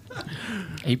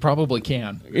 He probably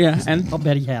can. Yeah, and I'll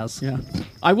bet he has. yeah,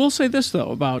 I will say this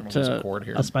though about There's a cord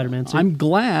here. A Spider-Man suit. I'm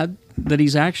glad that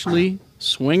he's actually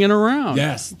swinging around.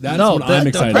 yes, that's No, what that- I'm the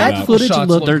excited that about. footage Shots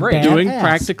looked look great. Doing badass.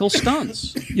 practical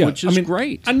stunts, Yeah, which is I mean,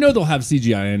 great. I know they'll have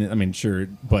CGI in it. I mean, sure,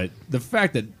 but the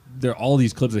fact that there are all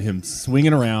these clips of him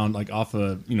swinging around like off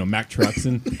of Mack trucks,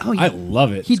 and Oh, yeah. I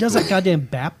love it. He does that goddamn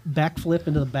backflip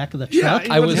into the back of the truck. he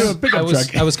I went was, to a pickup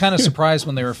truck. I was kind of surprised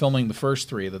when they were filming the first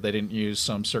three that they didn't use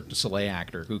some Cirque du Soleil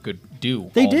actor who could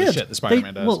do They all did. the shit that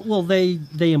Spider-Man they, does. Well, they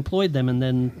employed them and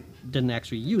then didn't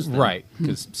actually use them. Right,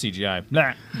 because CGI.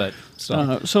 Nah. But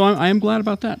so So I am glad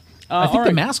about that. I think all the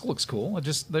right. mask looks cool. It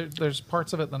just there's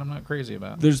parts of it that I'm not crazy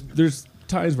about. There's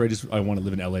times where I want to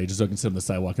live in LA just so I can sit on the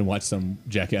sidewalk and watch some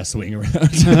jackass swing around on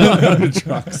the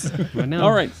trucks. Right now.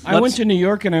 All right, I went to New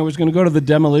York and I was going to go to the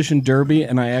Demolition Derby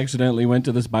and I accidentally went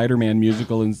to the Spider-Man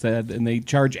musical instead, and they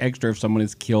charge extra if someone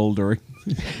is killed during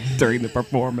during the A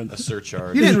performance.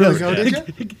 surcharge. You didn't really go, did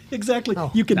you? Exactly.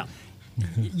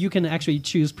 You can actually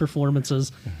choose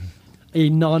performances. A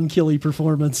non-killy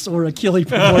performance or a killy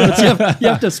performance. You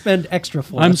have to spend extra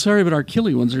for. I'm it. sorry, but our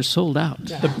Killy ones are sold out.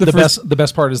 The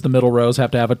best part is the middle rows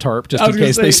have to have a tarp just I in was gonna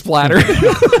case say- they splatter.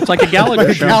 It's like a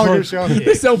Gallagher show. Gallagher show.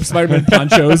 They sell Spider-Man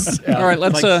ponchos. All right,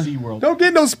 let's. Like SeaWorld. Don't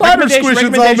get no spider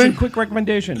squishes on me. Quick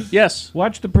recommendation. Yes.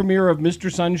 Watch the premiere of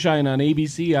Mr. Sunshine on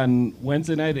ABC on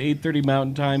Wednesday night at 8:30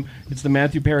 Mountain Time. It's the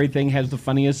Matthew Perry thing. Has the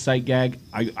funniest sight gag.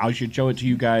 I should show it to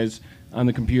you guys on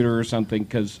the computer or something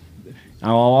because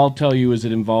all I'll tell you is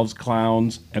it involves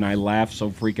clowns and I laugh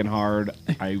so freaking hard.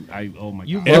 Oh my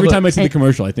god. Every time I see the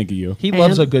commercial, I think of you. He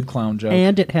loves And- a good clown joke.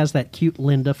 And it has that cute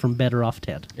Linda from Better Off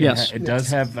Ted. Yes. It does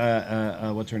have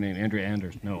what's her name? Andrea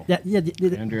Anders. No. Yeah,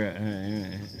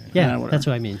 Andrea. yeah, that's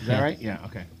what I mean. Is that right? Yeah.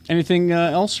 Okay. Anything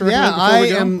else? to Yeah, recommend before I we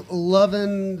go? am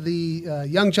loving the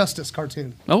Young Justice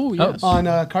cartoon Oh yes. on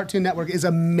Cartoon Network. Is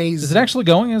amazing. Is it actually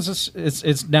going?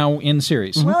 It's now in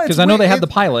series? Well, it's Because I know they weird. had the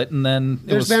pilot and then it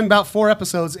There's was been about 4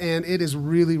 episodes, and it is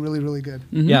really, really, really good.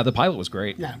 yeah, the pilot was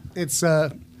great. Yeah, it's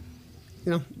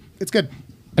it's good.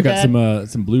 I got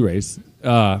some Blu-rays.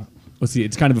 Let's see.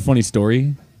 It's kind of a funny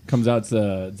story. Comes out. It's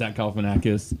Zach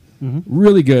Galifianakis.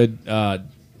 Really good.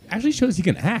 Actually shows he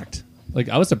can act. Like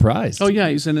I was surprised. Oh yeah,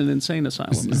 he's in an insane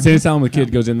asylum. now. Insane Asylum. The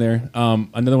kid goes in there.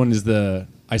 Another one is the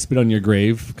I Spit on Your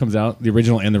Grave. Comes out. The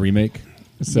original and the remake.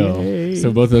 So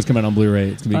both of those come out on Blu-ray.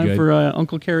 It's gonna be Time good. for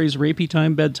Uncle Carrie's rapey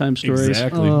time bedtime stories.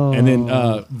 Exactly. And then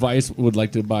Vice would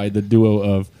like to buy the duo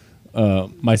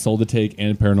of My Soul to Take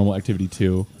and Paranormal Activity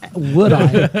 2. Would I?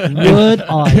 Would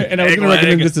I? And I was going to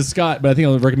recommend this to Scott, but I think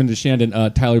I'll recommend to Shandon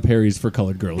Tyler Perry's For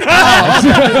Colored Girls.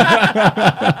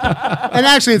 And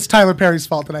actually, it's Tyler Perry's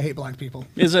fault that I hate black people.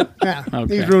 Is it? Yeah,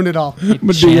 Okay. he's ruined it all.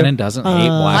 Shannon doesn't hate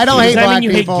black I don't Does hate that black mean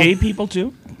you people. hate gay people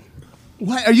too?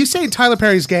 What are you saying? Tyler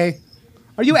Perry's gay?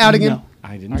 Are you outing him, No.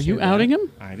 I didn't. Are say you that. outing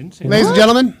him? I didn't say ladies that. and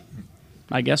gentlemen?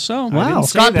 I guess so. Wow.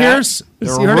 Scott Say that. Pierce.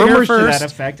 There You were heard it here rumors to that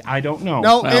first. effect. I don't know.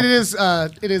 No, Well. it is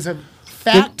a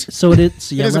fact. So it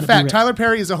is. Yeah, It is a let be fact. read. Tyler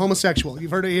Perry is a homosexual.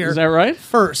 You've heard it here. Is that right?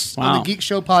 First on Wow. the Geek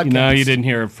Show podcast. No, you didn't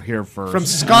hear it here first. From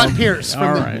Scott Pierce from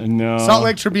All the right. No. Salt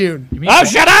Lake Tribune. Oh,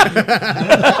 shut up!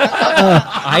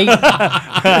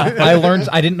 I learned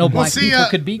I didn't know We'll black see people you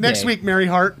could be next gay. week, Mary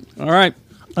Hart. All right.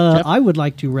 I would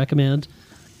like to recommend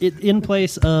it in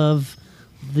place of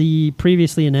the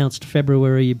previously announced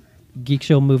February Geek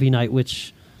Show movie night,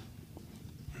 which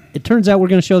it turns out we're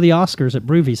going to show the Oscars at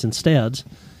Broovies instead.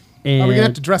 And Are we gonna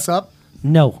have to dress up?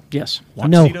 No. Yes.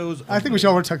 No. Tuxedos. I think we should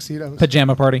all wear tuxedos.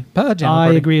 Pajama party. Pajama I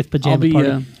party. agree with pajama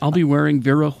party. I'll be wearing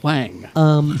Vera Huang.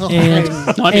 And No,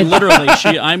 I mean literally.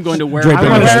 I'm going to wear. I'm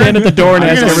going to stand at the door and Are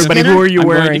you ask gonna everybody, skin her? who are you I'm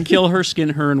wearing? going to kill her, skin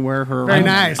her, and wear her. Very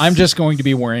nice. I'm just going to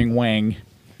be wearing Wang.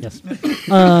 yes. Is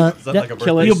that like a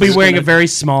kill birthday it. You'll be Just wearing a gonna- very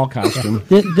small costume.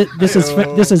 This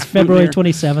is February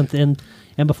Boutonniere. 27th,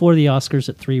 and before the Oscars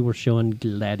at 3, we're showing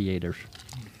Gladiator.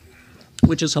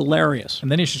 which is hilarious. And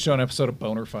then you should show an episode of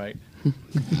Boner Fight.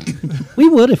 We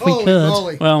would if we Holy could.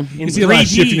 moly. Well, You see a lot of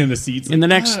shifting in the seats. in the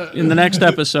next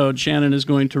episode, Shannon is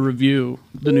going to review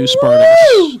the new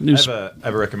Spartacus. New I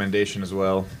have a recommendation as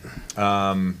well.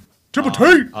 Triple T.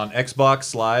 On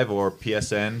Xbox Live or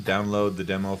PSN, download the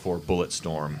demo for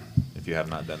Bulletstorm if you have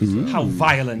not done so. How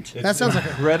violent. It's That sounds like a-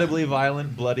 incredibly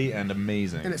violent, bloody, and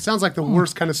amazing. And it sounds like the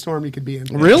worst kind of storm you could be in.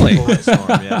 Really?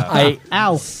 Bulletstorm, yeah.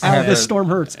 Ow! Ow! This storm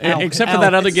hurts. Ow, Except for ow.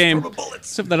 that other game.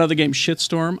 Except for that other game,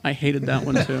 Shitstorm. I hated that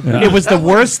one too. It was the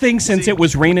worst thing since it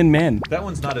was Raining Men. That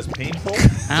one's not as painful.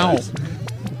 Ow!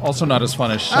 Also not as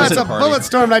fun as Ah, it's a Party. bullet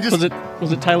storm. And I just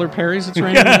Was it Tyler Perry's? It's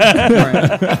raining.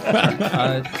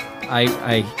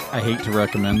 I hate to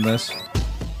recommend this.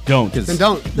 Don't. then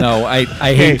don't. No, I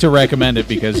hate to recommend it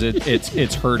because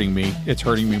it's hurting me. It's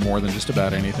hurting me more than just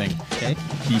about anything. Okay.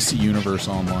 DC Universe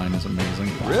Online is amazing.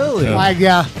 Really?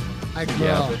 Yeah.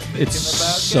 Yeah, it's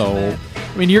so.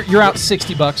 I mean, you're out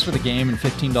 $60 for the game and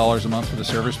 $15 a month for the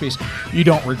server space. You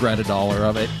don't regret a dollar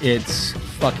of it. It's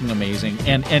fucking amazing.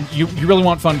 And you really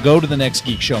want fun? Go to the next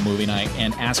Geek Show movie night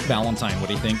and ask Valentine what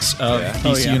he thinks of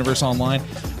DC Universe Online.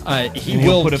 He And he'll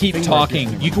will put a keep finger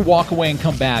talking. You can walk away and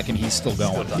come back, and he's still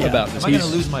going about this. Am I going to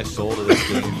lose my soul to this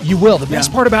game? You will. The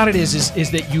best part about it is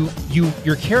that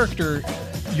your character.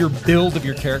 Your build of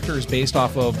your character is based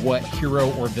off of what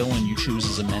hero or villain you choose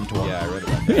as a mentor. Yeah, I read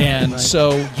about that. And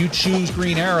so you choose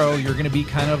Green Arrow, you're going to be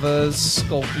kind of a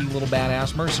skulky little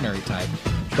badass mercenary type.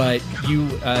 But you,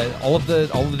 all of the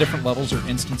different levels are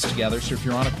instanced together. So if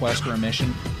you're on a quest or a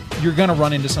mission, you're going to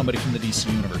run into somebody from the DC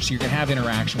universe. You're going to have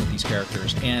interaction with these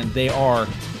characters, and they are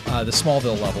the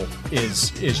Smallville level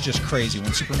is just crazy.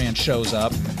 When Superman shows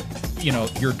up,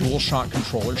 your DualShock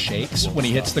controller shakes when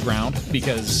he hits the ground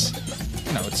because.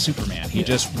 It's Superman. He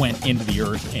just went into the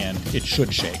earth, and it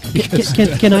should shake.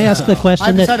 Can I ask the I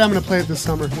question decided that I'm going to play it this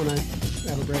summer when I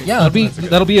have a break. Yeah,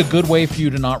 that'll be a good way for you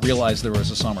to not realize there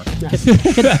was a summer.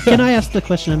 can I ask the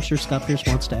question I'm sure Scott Pierce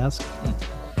wants to ask?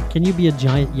 Can you be a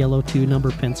giant yellow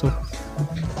 2-number pencil?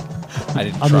 I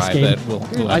didn't On this try, game. but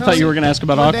we'll I thought you were going to ask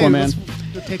about One day,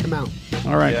 Aquaman. let's take him out.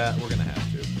 All right. Yeah, we're going to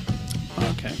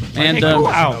have to. Okay. And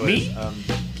Wow, me?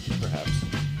 Perhaps.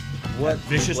 What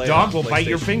Vicious play dog on will bite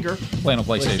your PlayStation? finger. playing on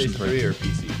PlayStation 3. or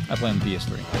PC? I play on the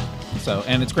PS3. So,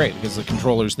 and it's great because the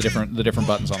controllers, the different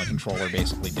buttons on the controller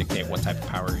basically dictate what type of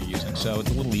power you're using. So it's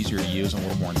a little easier to use and a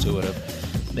little more intuitive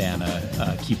than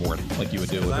a keyboard like you would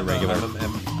do with a I'm regular. an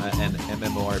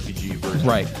MMORPG version.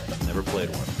 Right. Never played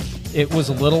one. It was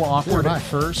a little awkward Right. at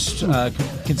first,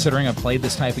 considering I played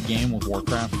this type of game with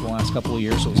Warcraft for the last couple of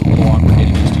years, so it was a little awkward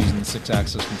getting used to using the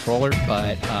 6-axis controller,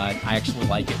 but I actually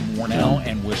like it more now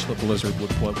and wish that Blizzard would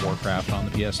put Warcraft on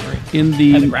the PS3. in And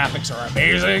the the graphics are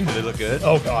amazing. Did it look good?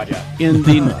 Oh, God, yeah. in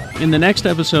the next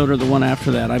episode or the one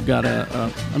after that, I've got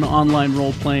an online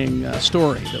role playing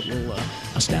story that will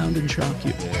astound and shock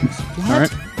you. All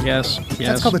right. Yes. Yes.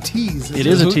 That's called a tease. It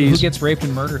is a Who tease. gets raped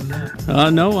and murdered in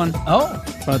that? No one. Oh,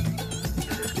 But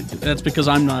that's because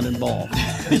I'm not involved.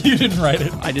 you didn't write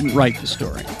it. I didn't write the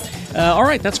story. All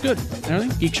right, that's good. Everything.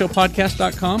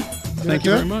 GeekShowPodcast.com. Thank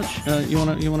you good? very much. You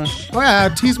wanna? Oh, yeah,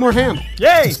 tease more ham.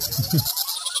 Yay!